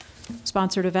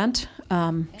town-sponsored event,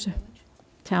 town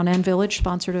and village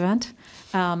sponsored event.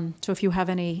 So if you have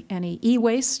any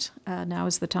e-waste, now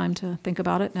is the time to think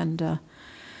about it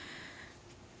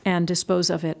and dispose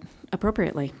of it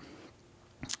appropriately.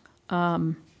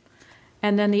 And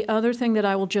then the other thing that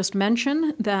I will just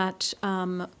mention that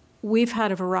we've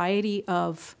had a variety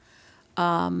of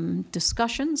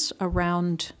discussions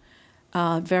around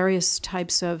various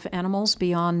types of animals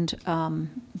beyond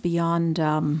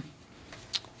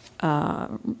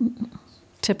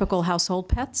typical household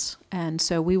pets. And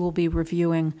so we will be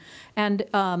reviewing and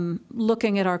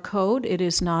looking at our code. It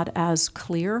is not as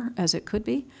clear as it could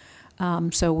be.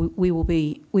 So we will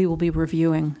be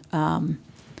reviewing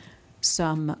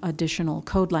some additional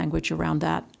code language around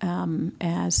that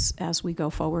as we go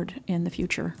forward in the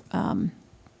future,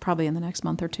 probably in the next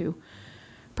month or two.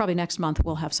 Probably next month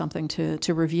we'll have something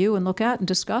to review and look at and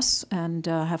discuss and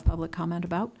have public comment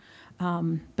about,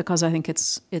 because I think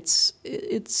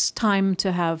it's time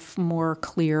to have more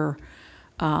clear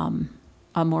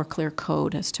a more clear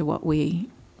code as to what we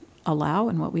allow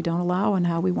and what we don't allow and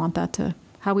how we want that to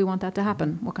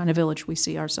happen, what kind of village we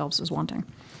see ourselves as wanting.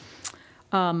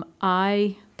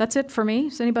 That's it for me.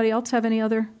 Does anybody else have any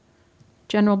other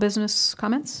general business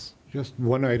comments? Just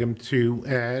one item to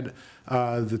add.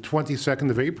 The 22nd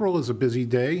of April is a busy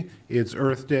day. It's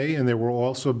Earth Day, and there will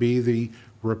also be the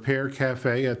Repair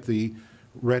Cafe at the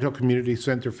Red Hook Community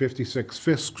Center, 56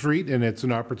 Fisk Street, and it's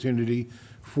an opportunity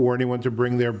for anyone to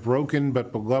bring their broken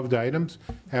but beloved items,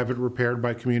 have it repaired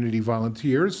by community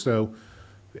volunteers. So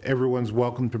everyone's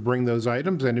welcome to bring those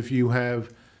items, and if you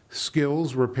have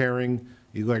skills repairing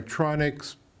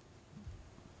electronics,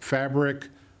 fabric,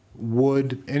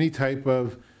 wood, any type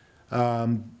of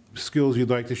skills you'd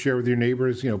like to share with your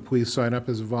neighbors, please sign up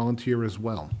as a volunteer as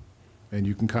well. And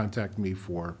you can contact me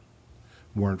for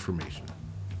more information.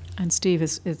 And Steve,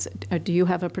 do you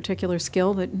have a particular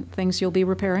skill things you'll be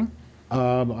repairing?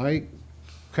 I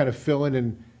kind of fill in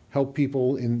and help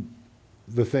people in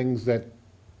the things that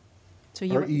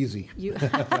are easy.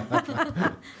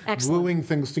 Excellent. Gluing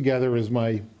things together is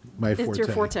my forte. It's your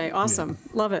forte. Awesome.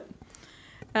 Yeah. Love it.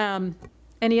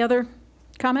 Any other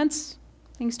comments?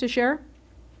 Things to share?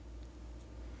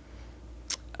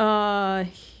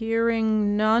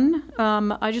 Hearing none.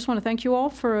 I just want to thank you all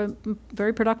for a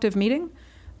very productive meeting.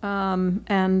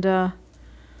 And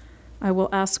I will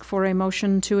ask for a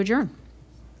motion to adjourn.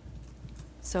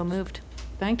 So moved.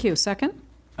 Thank you. Second?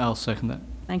 I'll second that.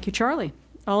 Thank you, Charlie.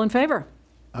 All in favor?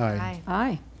 Aye.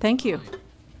 Aye. Thank you.